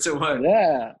similar to what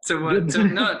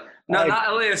not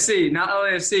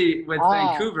LAFC with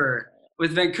Vancouver.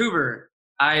 With Vancouver,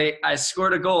 I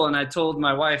scored a goal, and I told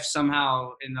my wife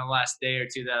somehow in the last day or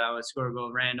two that I would score a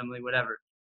goal randomly, whatever.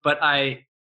 But I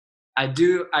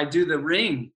do the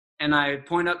ring, and I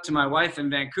point up to my wife in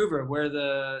Vancouver where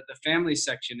the family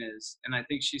section is, and I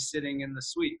think she's sitting in the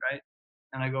suite, right?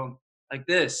 And I go like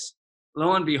this.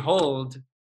 Lo and behold,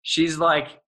 she's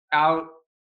like out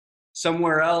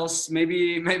somewhere else,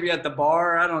 maybe at the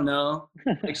bar, I don't know.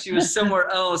 Like she was somewhere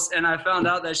else, and I found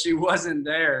out that she wasn't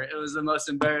there. It was the most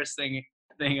embarrassing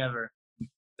thing ever.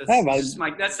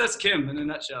 That's Kim in a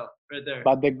nutshell, right there.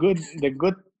 But the good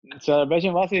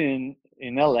celebration was in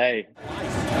LA.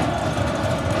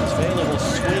 Vela will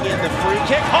swing in the free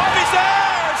kick. Harvey's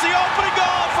there! It's the opening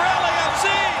goal for LAFC!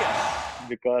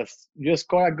 Because you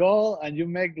score a goal and you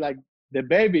make like the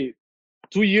baby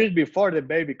 2 years before the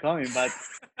baby coming, but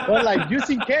like just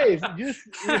in case,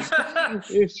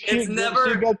 if she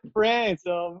got pregnant,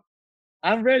 so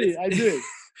I'm ready. I do it.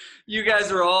 You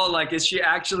guys were all like, "Is she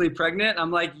actually pregnant?"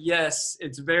 I'm like, "Yes,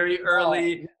 it's very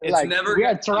early. It's like, never. We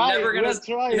are trying.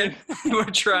 We're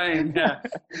trying. Yeah.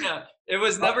 It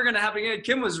was never gonna happen again.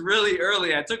 Kim was really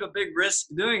early. I took a big risk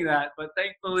doing that, but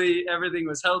thankfully everything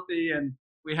was healthy and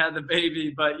we had the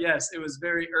baby. But yes, it was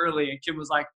very early, and Kim was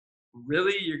like,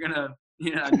 "Really? You're gonna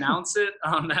announce it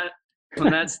on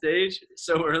that stage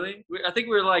so early?" I think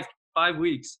we were like 5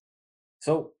 weeks.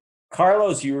 So,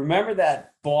 Carlos, you remember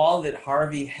that ball that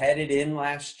Harvey headed in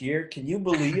last year? Can you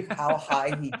believe how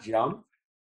high he jumped?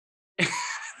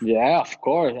 Yeah, of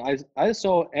course. I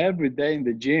saw every day in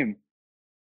the gym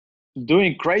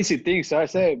doing crazy things. So I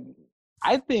said,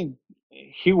 I think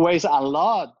he weighs a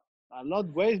lot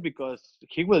weighs because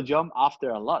he will jump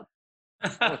after a lot. I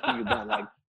was thinking that, like,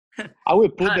 I will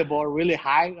put the ball really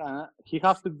high and he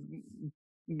has to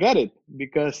get it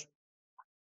because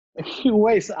he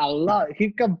weighs a lot.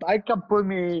 I can put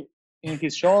me in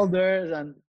his shoulders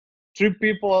and 3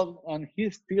 people and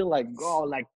he's still like go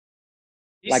like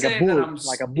a bull.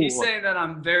 He's saying that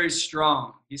I'm very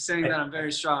strong. He's saying that I'm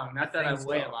very strong. Not that I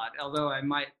weigh a lot, although I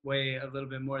might weigh a little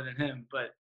bit more than him.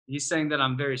 But he's saying that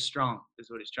I'm very strong, is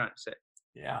what he's trying to say.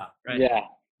 Yeah. Right.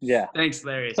 Yeah. Thanks,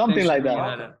 Larry. Something Thanks like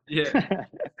that.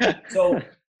 Yeah. So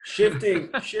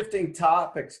shifting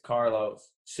topics, Carlos.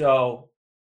 So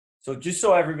just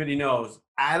so everybody knows,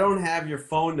 I don't have your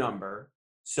phone number.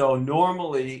 So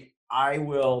normally I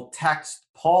will text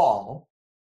Paul,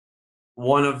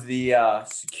 one of the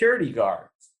security guards.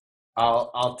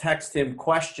 I'll text him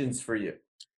questions for you.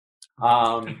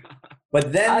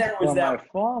 But then there was that my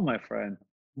phone, my friend.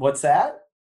 What's that?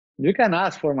 You can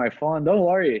ask for my phone. Don't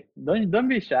worry. Don't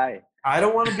be shy. I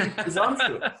don't want to be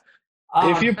presumptuous.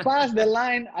 If you pass the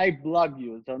line, I block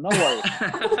you. So no worry.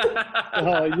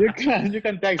 So you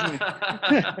can text me.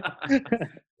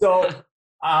 So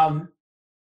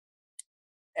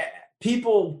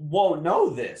people won't know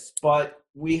this, but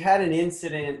we had an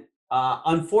incident,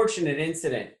 unfortunate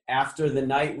incident, after the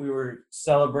night we were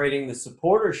celebrating the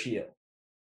Supporter Shield,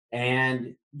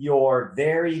 and your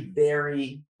very,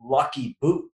 very lucky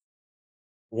boot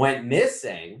went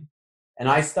missing, and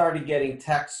I started getting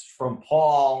texts from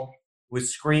Paul with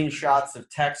screenshots of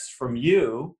texts from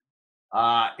you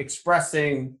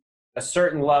expressing a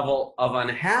certain level of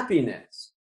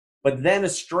unhappiness. But then a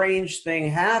strange thing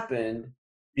happened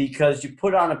because you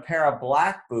put on a pair of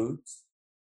black boots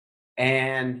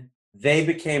and they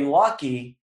became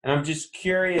lucky. And I'm just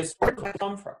curious, where did that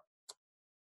come from?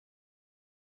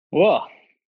 Well,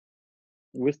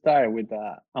 we started with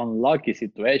an unlucky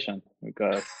situation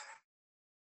because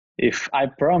I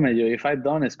promise you, if I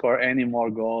don't score any more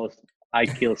goals, I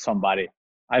kill somebody.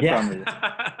 I promise you.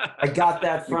 I got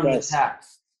that from the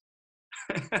text.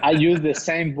 I used the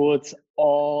same boots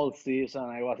all season.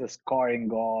 I was scoring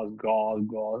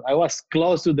goals. I was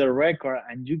close to the record,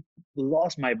 and you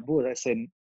lost my boot. I said,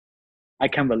 I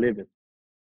can't believe it.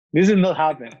 This is not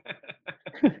happening.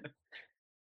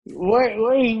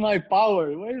 Where is my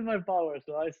power? Where is my power?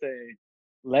 So I say,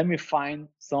 let me find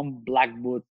some black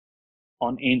boots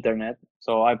on internet.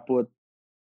 So I put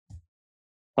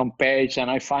some page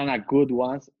and I find a good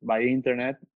ones by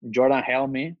internet. Jordan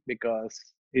helped me because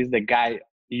he's the guy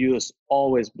use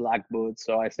always black boots.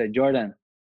 So I said, Jordan,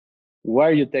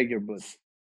 where you take your boots?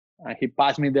 And he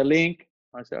passed me the link.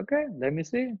 I said, okay, let me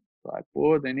see. So I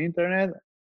put in internet.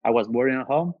 I was boarding at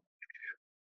home.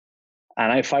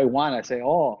 And I find one. I say,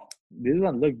 oh, this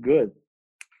one look good.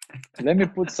 Let me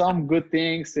put some good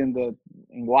things in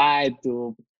white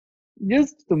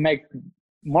just to make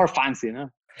more fancy, you know.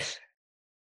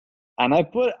 And I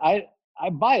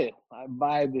buy it. I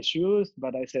buy the shoes,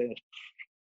 but I say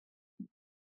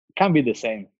can't be the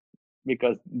same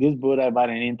because this boot I bought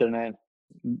on the internet,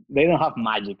 they don't have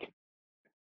magic.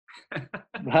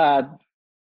 But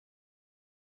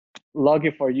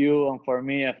lucky for you and for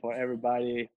me and for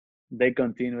everybody, they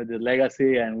continue with the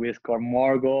legacy and we score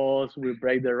more goals. We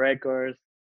break the records,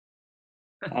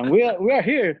 and we are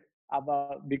here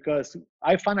because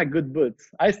I found a good boots.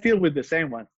 I still with the same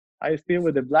ones. I still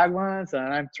with the black ones,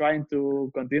 and I'm trying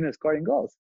to continue scoring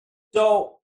goals.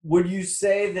 So would you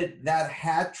say that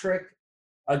hat trick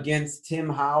against Tim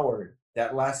Howard,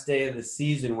 that last day of the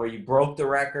season where you broke the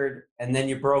record and then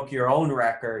you broke your own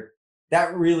record,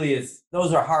 that really is,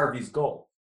 those are Harvey's goals?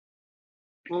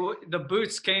 Well, the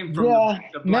boots came from the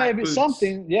black maybe boots.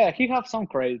 something. Yeah, he have some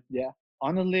credit. Yeah,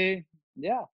 honestly,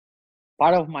 yeah.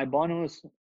 Part of my bonus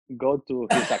go to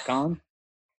his account.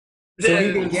 So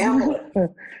he can gamble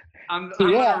it. I'm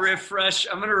gonna refresh.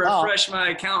 I'm gonna refresh my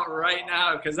account right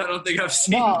now because I don't think I've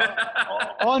seen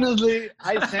that. Honestly,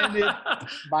 I send it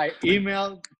by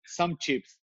email. Some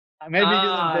chips. Maybe you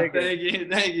don't take it.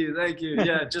 Thank you.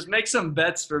 Yeah, just make some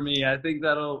bets for me. I think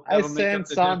that'll I make up sent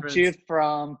the some difference. chips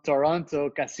from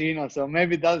Toronto casino, so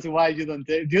maybe that's why you don't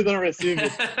receive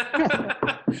it.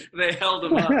 They held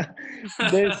him up.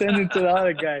 They send it to the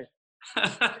other guy.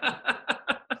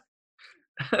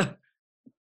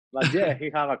 But yeah, he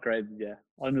have a credit. Yeah,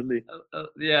 honestly.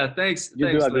 Yeah, thanks. You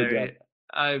Thanks, do a good Larry. job.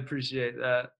 I appreciate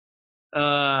that.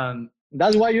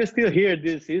 That's why you're still here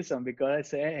this season, because I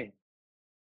say, hey,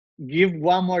 give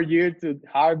one more year to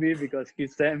Harvey because he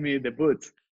sent me the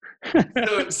boots.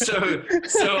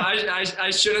 So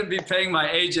I shouldn't be paying my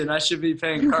agent. I should be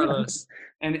paying Carlos.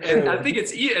 And I think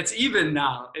it's even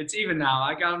now. It's even now.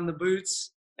 I got him the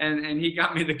boots, and he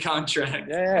got me the contract.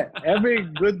 Yeah, every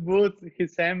good boot he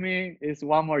sent me is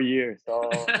one more year.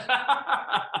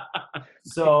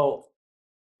 So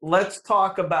let's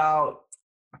talk about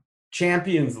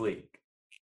Champions League.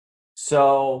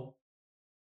 So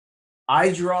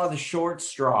I draw the short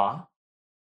straw,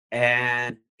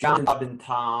 and John, Bob, and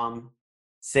Tom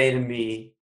say to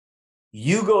me,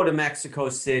 you go to Mexico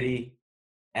City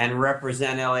and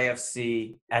represent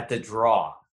LAFC at the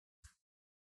draw.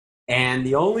 And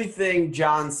the only thing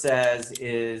John says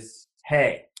is,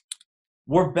 hey,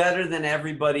 we're better than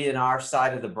everybody in our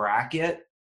side of the bracket.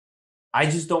 I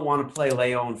just don't want to play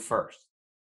Leon first.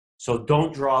 So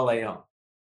don't draw Leon.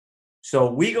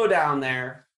 So we go down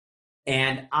there,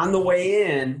 and on the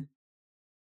way in,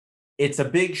 it's a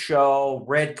big show,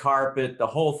 red carpet, the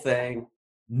whole thing.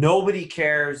 Nobody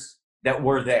cares that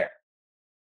we're there.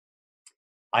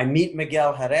 I meet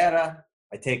Miguel Herrera.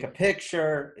 I take a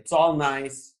picture. It's all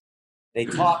nice. They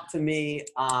talk to me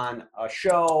on a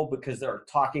show because they're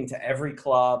talking to every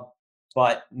club,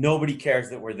 but nobody cares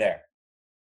that we're there.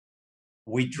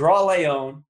 We draw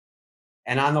Leon,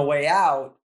 and on the way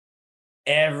out,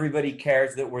 everybody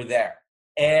cares that we're there.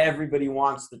 Everybody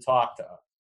wants to talk to us.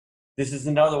 This is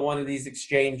another one of these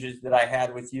exchanges that I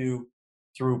had with you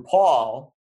through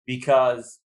Paul,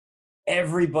 because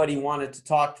everybody wanted to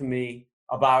talk to me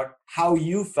about how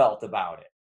you felt about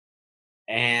it.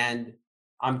 And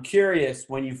I'm curious,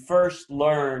 when you first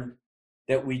learned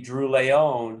that we drew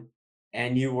Leon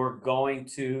and you were going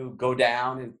to go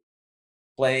down and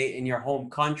play in your home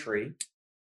country,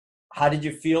 how did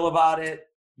you feel about it?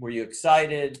 Were you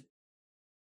excited?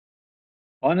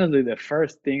 Honestly, the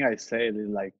first thing I said is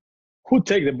like, who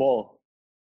take the ball?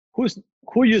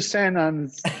 Who you send and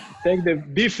take the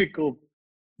difficult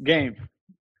game?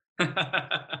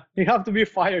 You have to be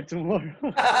fired tomorrow.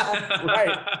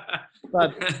 Right.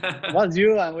 But was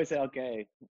you, and we say, okay.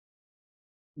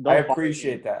 I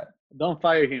appreciate that. Don't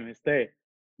fire him, stay.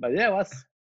 But yeah, it was,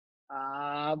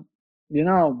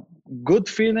 good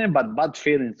feeling, but bad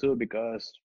feeling too,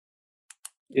 because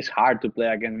it's hard to play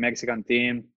against Mexican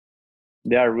team.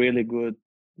 They are really good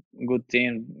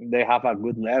team. They have a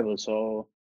good level. So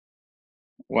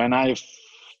when I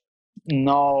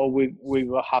know we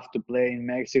will have to play in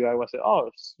Mexico, I was like, oh,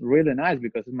 it's really nice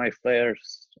because it's my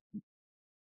first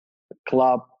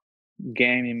club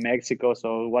game in Mexico.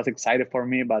 So it was excited for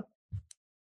me. But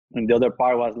and the other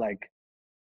part was like,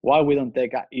 why we don't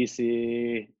take an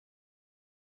easy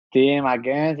team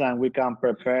against, and we can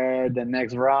prepare the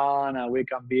next round, and we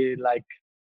can be like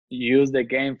use the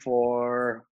game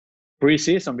for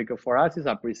preseason, because for us it's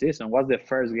a preseason. What's the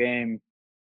first game,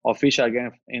 official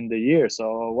game in the year?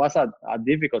 So it was a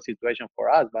difficult situation for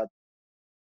us. But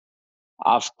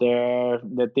after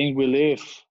the thing we leave,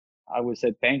 I would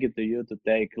say thank you to you to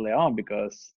take Leon,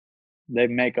 because they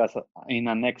make us in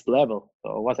a next level.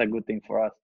 So it was a good thing for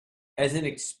us. As an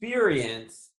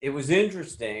experience, it was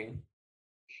interesting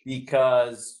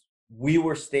because we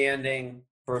were standing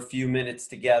for a few minutes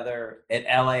together at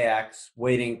LAX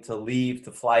waiting to leave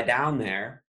to fly down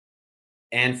there.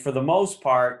 And for the most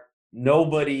part,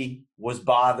 nobody was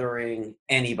bothering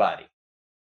anybody.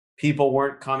 people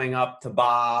weren't coming up to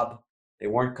Bob. They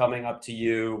weren't coming up to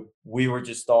you. We were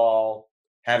just all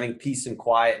having peace and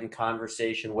quiet and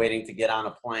conversation, waiting to get on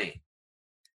a plane.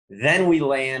 Then we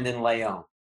land in Leon.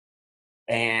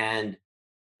 And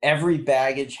every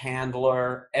baggage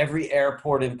handler, every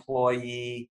airport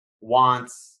employee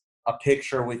wants a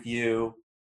picture with you.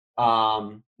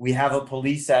 We have a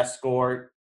police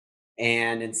escort.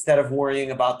 And instead of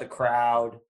worrying about the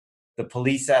crowd, the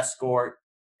police escort,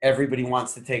 everybody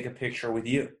wants to take a picture with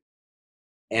you.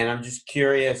 And I'm just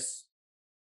curious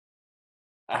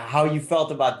how you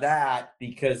felt about that,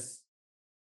 because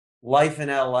life in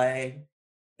LA,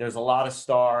 there's a lot of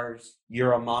stars.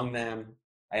 You're among them.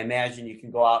 I imagine you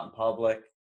can go out in public.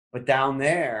 But down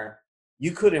there,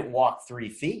 you couldn't walk 3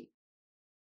 feet.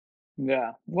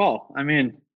 Yeah. Well, I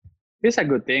mean, it's a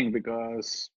good thing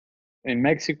because in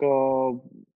Mexico,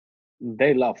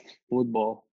 they love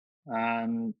football.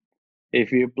 And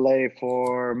if you play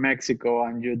for Mexico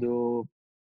and you do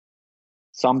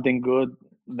something good,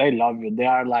 they love you. They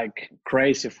are like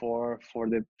crazy for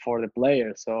the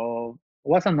players. So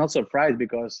wasn't not surprised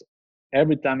because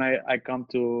every time I come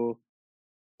to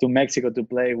Mexico to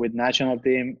play with national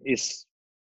team is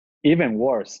even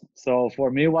worse. So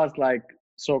for me was like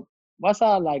was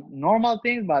a like normal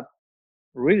thing, but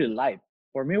really light.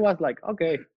 For me was like,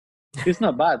 okay, it's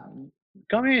not bad.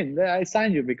 Come in, I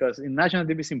sign you, because in national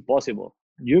team it's impossible.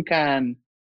 You're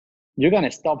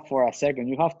gonna stop for a second.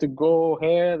 You have to go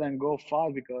ahead and go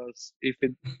fast, because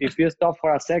if you stop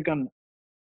for a second,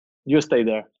 you stay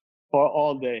there for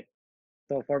all day.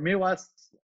 So for me was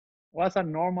a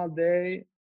normal day,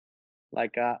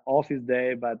 like a office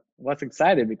day, but was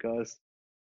excited because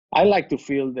I like to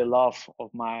feel the love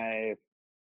of my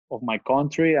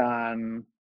country, and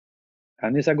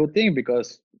it's a good thing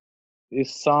because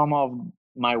it's some of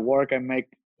my work I make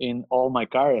in all my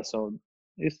career. So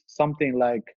it's something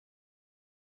like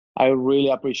I really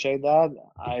appreciate that.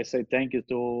 I say thank you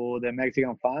to the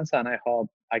Mexican fans, and I hope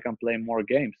I can play more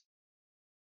games.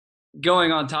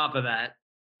 Going on top of that,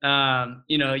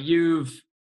 you've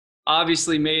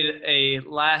obviously made a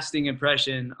lasting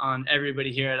impression on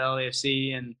everybody here at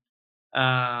LAFC, and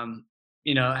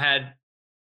had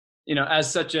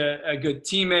as such a good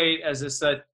teammate, as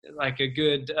such like a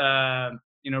good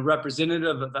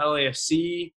representative of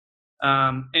LAFC.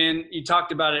 And you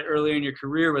talked about it earlier in your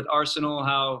career with Arsenal,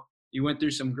 how you went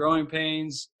through some growing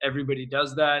pains. Everybody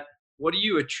does that. What do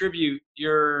you attribute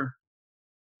your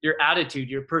attitude,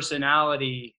 your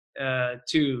personality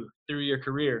to through your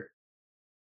career?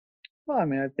 Well, I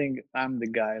mean, I think I'm the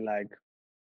guy, like,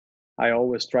 I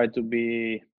always try to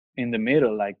be in the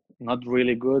middle, like not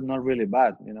really good, not really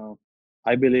bad.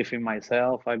 I believe in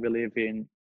myself. I believe in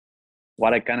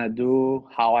what I can do,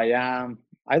 how I am.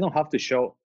 I don't have to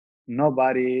show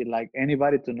nobody, like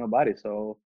anybody to nobody.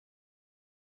 So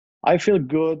I feel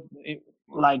good,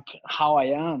 like how I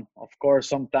am. Of course,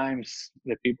 sometimes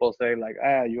the people say like,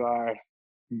 you are a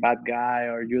bad guy,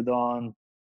 or you don't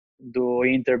do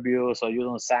interviews, or you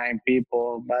don't sign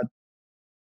people. But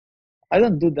I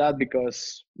don't do that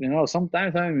because,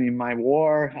 sometimes I'm in my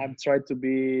war. I've tried to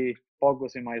be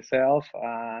focused in myself,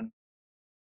 and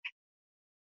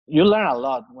you learn a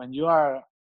lot when you are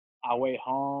away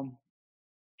home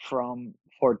from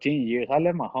 14 years. I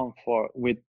left my home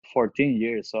with 14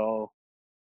 years. So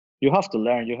you have to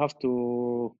learn.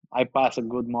 I pass a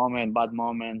good moment, bad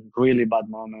moment, really bad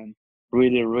moment,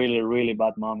 really, really, really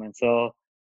bad moment. So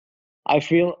I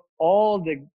feel all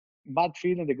the bad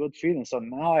feeling, the good feeling. So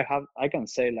now I can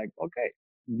say like, okay,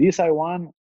 this I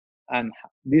want, and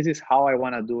this is how I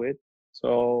want to do it.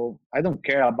 So I don't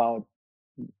care about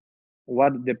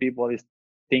what the people is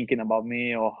thinking about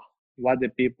me, or what the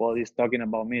people is talking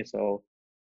about me. So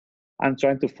I'm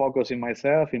trying to focus in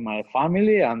myself, in my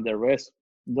family, and the rest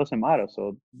doesn't matter.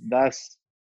 So that's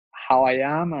how I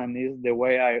am, and is the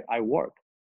way I work.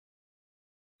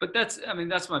 But that's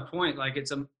my point. Like,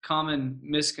 it's a common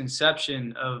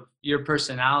misconception of your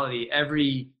personality.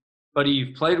 Everybody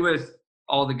you've played with,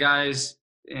 all the guys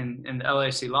in the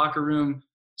LAFC locker room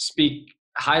speak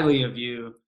highly of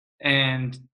you.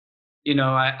 And,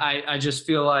 I just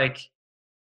feel like,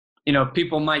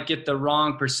 people might get the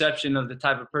wrong perception of the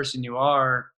type of person you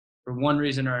are for one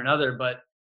reason or another. But,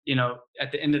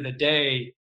 at the end of the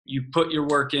day, you put your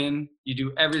work in, you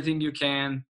do everything you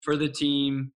can for the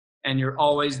team, and you're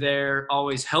always there,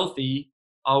 always healthy,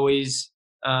 always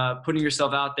putting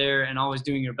yourself out there, and always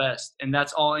doing your best. And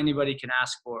that's all anybody can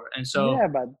ask for. And so, yeah,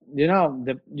 but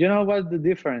what's the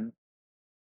difference?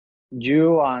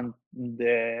 You and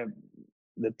the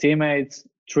teammates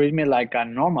treat me like a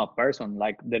normal person,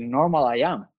 like the normal I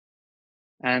am.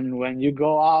 And when you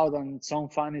go out and some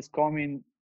fan is coming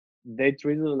they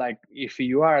treat you like if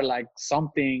you are like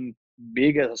something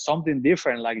bigger, something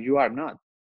different, like you are not.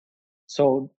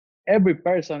 So every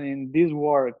person in this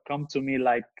world come to me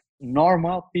like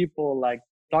normal people, like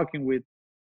talking with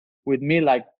me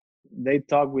like they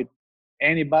talk with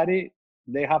anybody.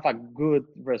 They have a good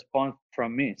response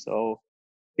from me. So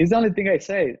it's the only thing I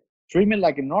say. Treat me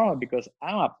like a normal because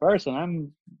I'm a person.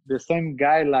 I'm the same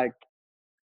guy like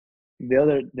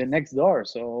the next door.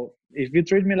 So if you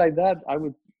treat me like that, I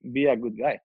would be a good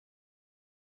guy.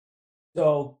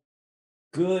 So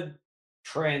good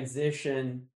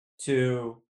transition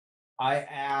to I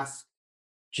asked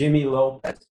Jimmy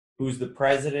Lopez, who's the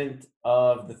president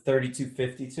of the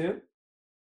 3252.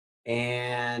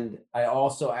 And I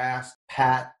also asked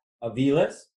Pat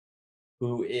Aviles,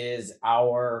 who is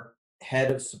our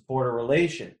head of supporter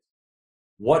relations,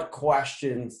 what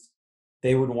questions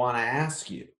they would want to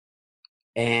ask you.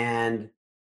 And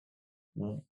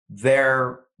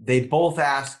they both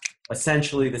asked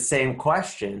essentially the same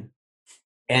question.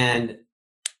 And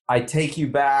I take you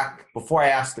back, before I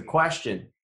ask the question,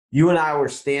 you and I were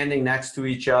standing next to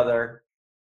each other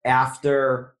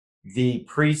after the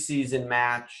preseason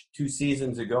match 2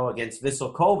 seasons ago against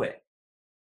Vissel Kobe.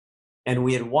 And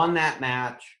we had won that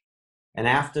match. And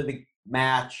after the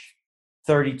match,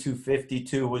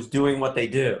 3252 was doing what they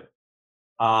do.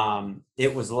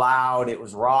 It was loud, it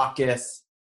was raucous.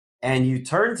 And you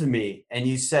turned to me and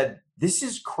you said, "This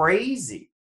is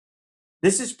crazy.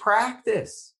 This is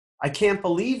practice. I can't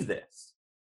believe this."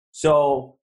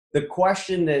 So the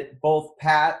question that both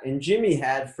Pat and Jimmy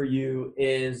had for you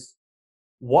is,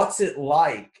 what's it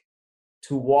like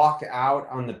to walk out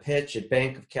on the pitch at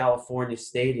Banc of California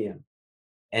Stadium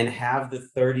and have the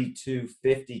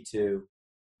 3252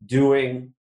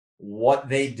 doing what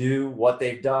they do, what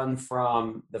they've done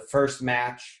from the first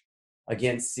match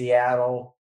against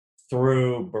Seattle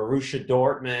through Borussia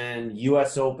Dortmund,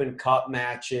 US Open Cup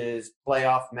matches,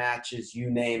 playoff matches, you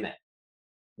name it.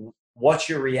 What's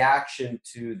your reaction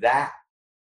to that?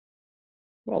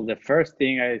 Well, the first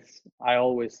thing I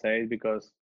always say,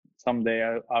 because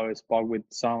someday I spoke with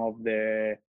some of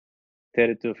the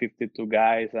 3252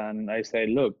 guys, and I say,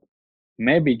 look,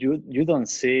 maybe you don't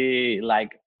see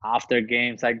like after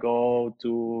games I go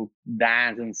to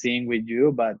dance and sing with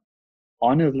you, but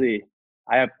honestly,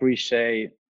 I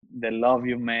appreciate the love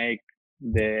you make,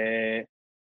 the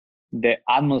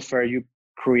atmosphere you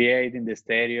create in the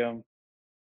stadium,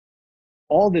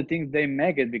 all the things they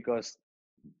make it, because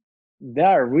they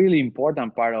are a really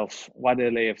important part of what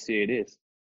LAFC it is.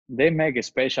 They make it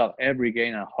special every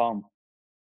game at home.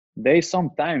 They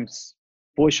sometimes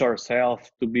push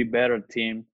ourselves to be better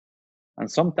team, and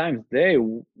sometimes they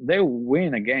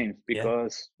win a game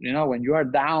because when you are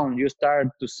down, you start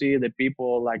to see the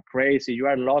people like crazy. You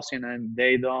are losing, and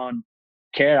they don't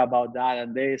care about that,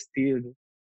 and they still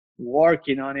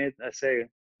working on it. I say,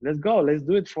 let's go, let's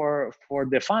do it for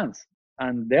the fans,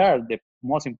 and they are the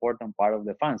most important part of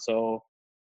the fans. So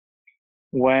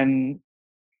when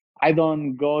I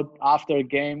don't go after a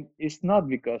game, it's not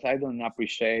because I don't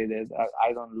appreciate it,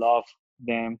 I don't love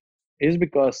them. It's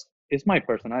because it's my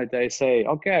personality. I say,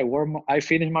 okay, I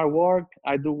finish my work,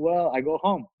 I do well, I go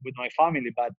home with my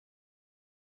family. But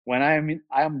when I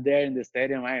am there in the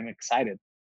stadium, I am excited.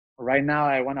 Right now,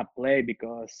 I want to play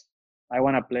because I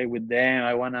want to play with them.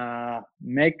 I want to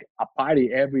make a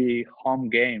party every home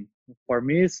game. For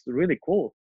me, it's really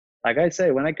cool. Like I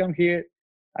say, when I come here,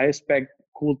 I expect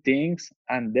cool things,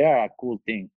 and they are a cool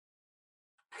thing.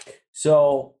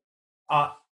 So,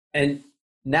 and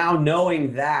now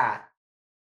knowing that,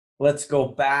 let's go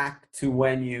back to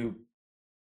when you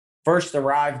first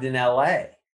arrived in LA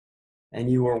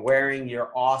and you were wearing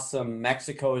your awesome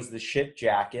Mexico is the shit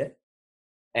jacket,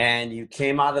 and you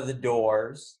came out of the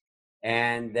doors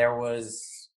and there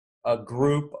was a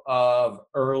group of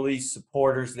early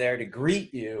supporters there to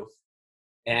greet you,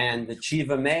 and the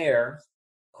Chiva mayor,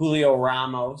 Julio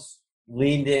Ramos,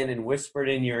 leaned in and whispered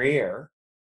in your ear.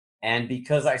 And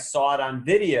because I saw it on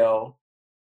video,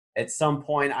 at some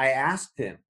point I asked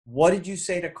him, "What did you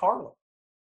say to Carlo?"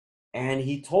 And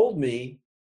he told me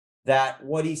that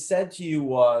what he said to you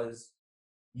was,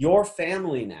 "Your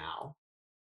family now,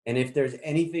 and if there's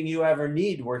anything you ever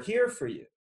need, we're here for you."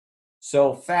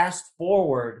 So fast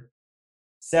forward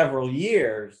several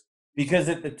years, because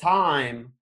at the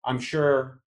time, I'm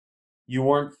sure you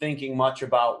weren't thinking much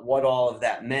about what all of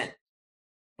that meant.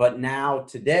 But now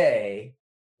today,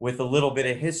 with a little bit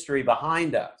of history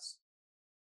behind us,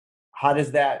 how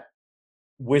does that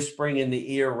whispering in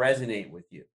the ear resonate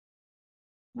with you?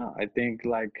 No, I think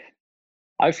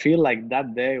I feel like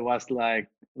that day was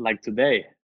like today.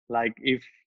 Like if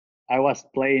I was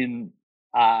playing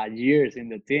years in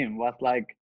the team. Was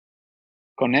like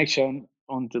connection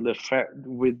until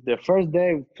with the first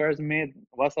day, first meet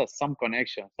was some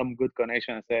connection, some good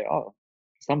connection. I say, oh,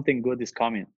 something good is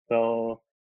coming. So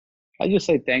I just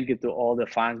say thank you to all the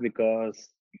fans because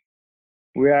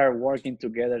we are working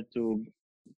together to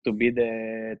create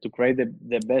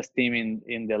the best team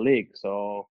in the league.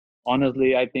 So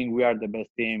honestly, I think we are the best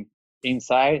team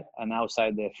inside and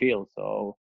outside the field.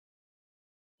 So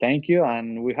thank you,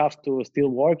 and we have to still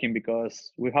working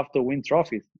because we have to win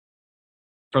trophies.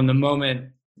 From the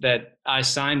moment that I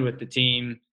signed with the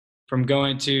team, from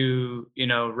going to,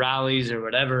 rallies or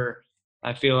whatever,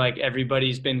 I feel like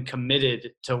everybody's been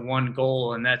committed to one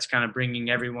goal, and that's kind of bringing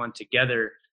everyone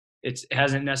together. It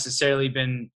hasn't necessarily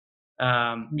been,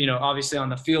 obviously on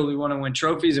the field we want to win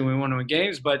trophies and we want to win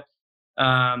games, but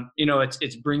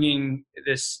it's bringing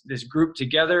this group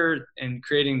together and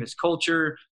creating this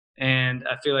culture. And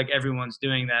I feel like everyone's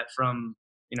doing that from,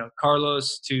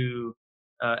 Carlos to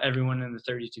everyone in the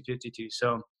 32-52.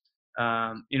 So,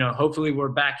 hopefully we're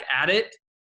back at it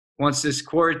once this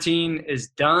quarantine is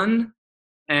done,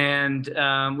 and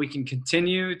we can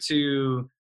continue to,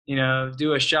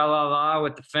 do a sha-la-la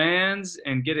with the fans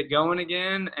and get it going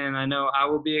again. And I know I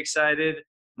will be excited.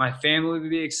 My family will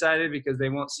be excited because they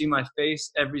won't see my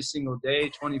face every single day,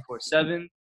 24/7.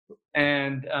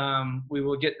 And we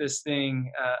will get this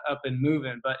thing up and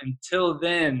moving. But until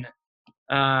then,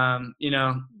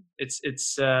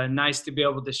 it's nice to be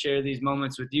able to share these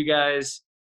moments with you guys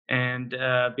and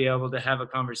be able to have a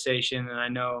conversation. And I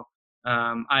know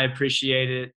I appreciate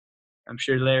it. I'm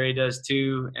sure Larry does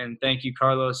too. And thank you,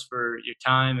 Carlos, for your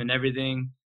time and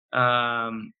everything.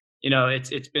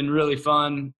 It's been really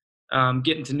fun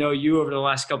getting to know you over the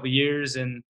last couple of years,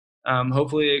 and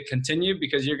hopefully it continue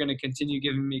because you're going to continue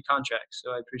giving me contracts.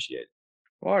 So I appreciate it.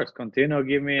 Of course, continue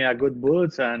give me a good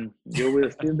boots, and you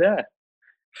will still there.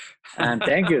 And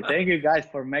thank you guys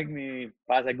for making me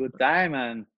pass a good time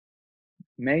and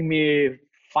make me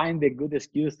find a good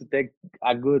excuse to take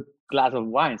a good glass of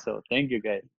wine. So thank you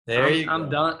guys. I'm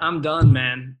done,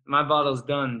 man. My bottle's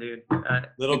done, dude.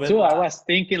 Little bit. Too. I was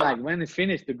thinking like when it's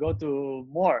finished to go to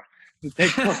more. To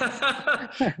take more.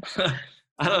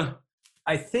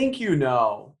 I think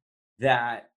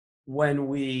that when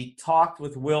we talked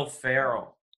with Will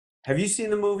Ferrell, have you seen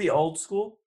the movie Old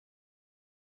School?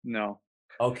 No.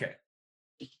 Okay.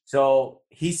 So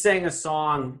he sang a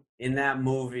song in that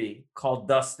movie called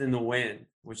Dust in the Wind,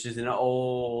 which is an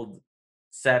old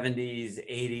 70s,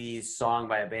 80s song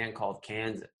by a band called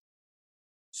Kansas.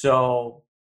 So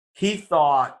he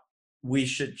thought we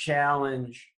should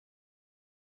challenge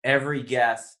every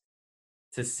guest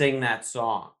to sing that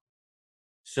song.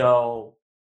 So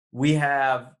we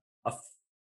have a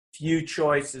few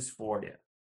choices for you.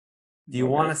 Do you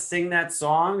want to sing that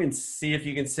song and see if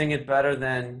you can sing it better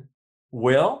than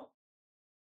Will?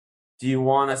 Do you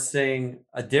want to sing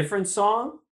a different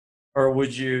song, or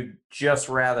would you just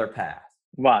rather pass?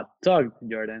 What? Talk,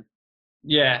 Jordan.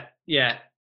 Yeah.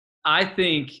 I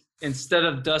think instead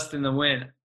of Dust in the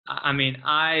Wind,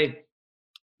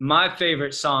 my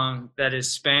favorite song that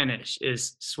is Spanish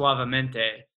is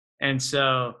Suavemente. And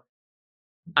so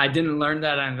I didn't learn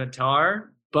that on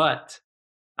guitar, but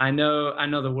I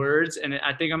know the words, and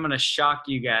I think I'm going to shock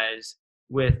you guys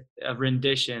with a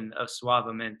rendition of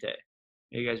Suavemente.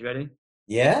 Are you guys ready?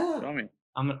 Yeah. Tell me.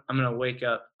 I'm going to wake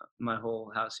up my whole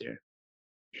house here.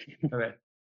 Okay.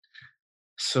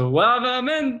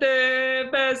 Suavemente,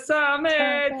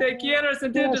 bésame, te quiero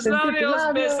sentir tus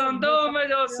labios besándome,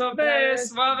 yo soy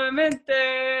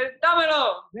suavemente,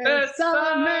 dámelo,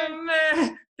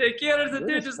 bésame, te quiero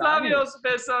sentir tus labios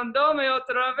besándome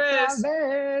otra vez.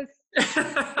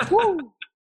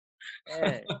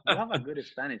 Hey, you have a good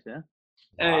Spanish, huh?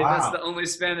 Hey, Wow. That's the only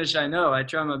Spanish I know. I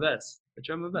try my best.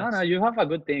 No, you have a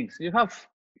good things. You have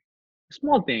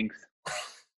small things.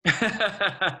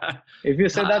 If you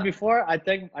said that before, I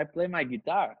play my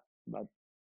guitar, but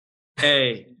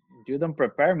Hey, you don't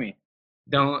prepare me.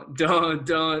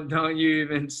 don't you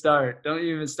even start. Don't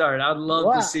you even start. I'd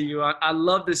love to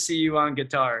see you on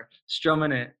guitar,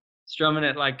 strumming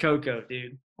it like Coco,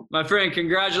 dude. My friend,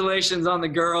 congratulations on the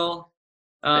girl.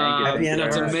 Thank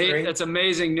you. That's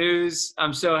amazing news.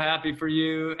 I'm so happy for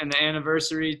you and the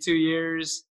anniversary, 2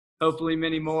 years, hopefully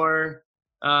many more.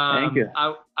 Thank you.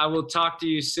 I will talk to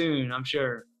you soon, I'm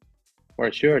sure.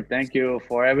 For sure. Thank you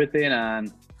for everything,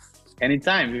 and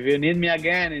anytime if you need me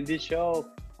again in this show,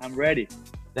 I'm ready.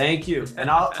 Thank you. And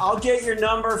I'll get your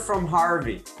number from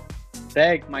Harvey.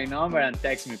 Take my number and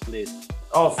text me, please.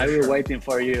 Oh, for I will sure. waiting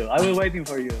for you.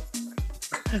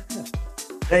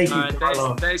 Thank you, All right,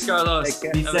 Carlos. thanks, Carlos. Take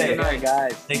care. Be Have a good safe. night.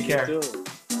 Guys. Take You care. too.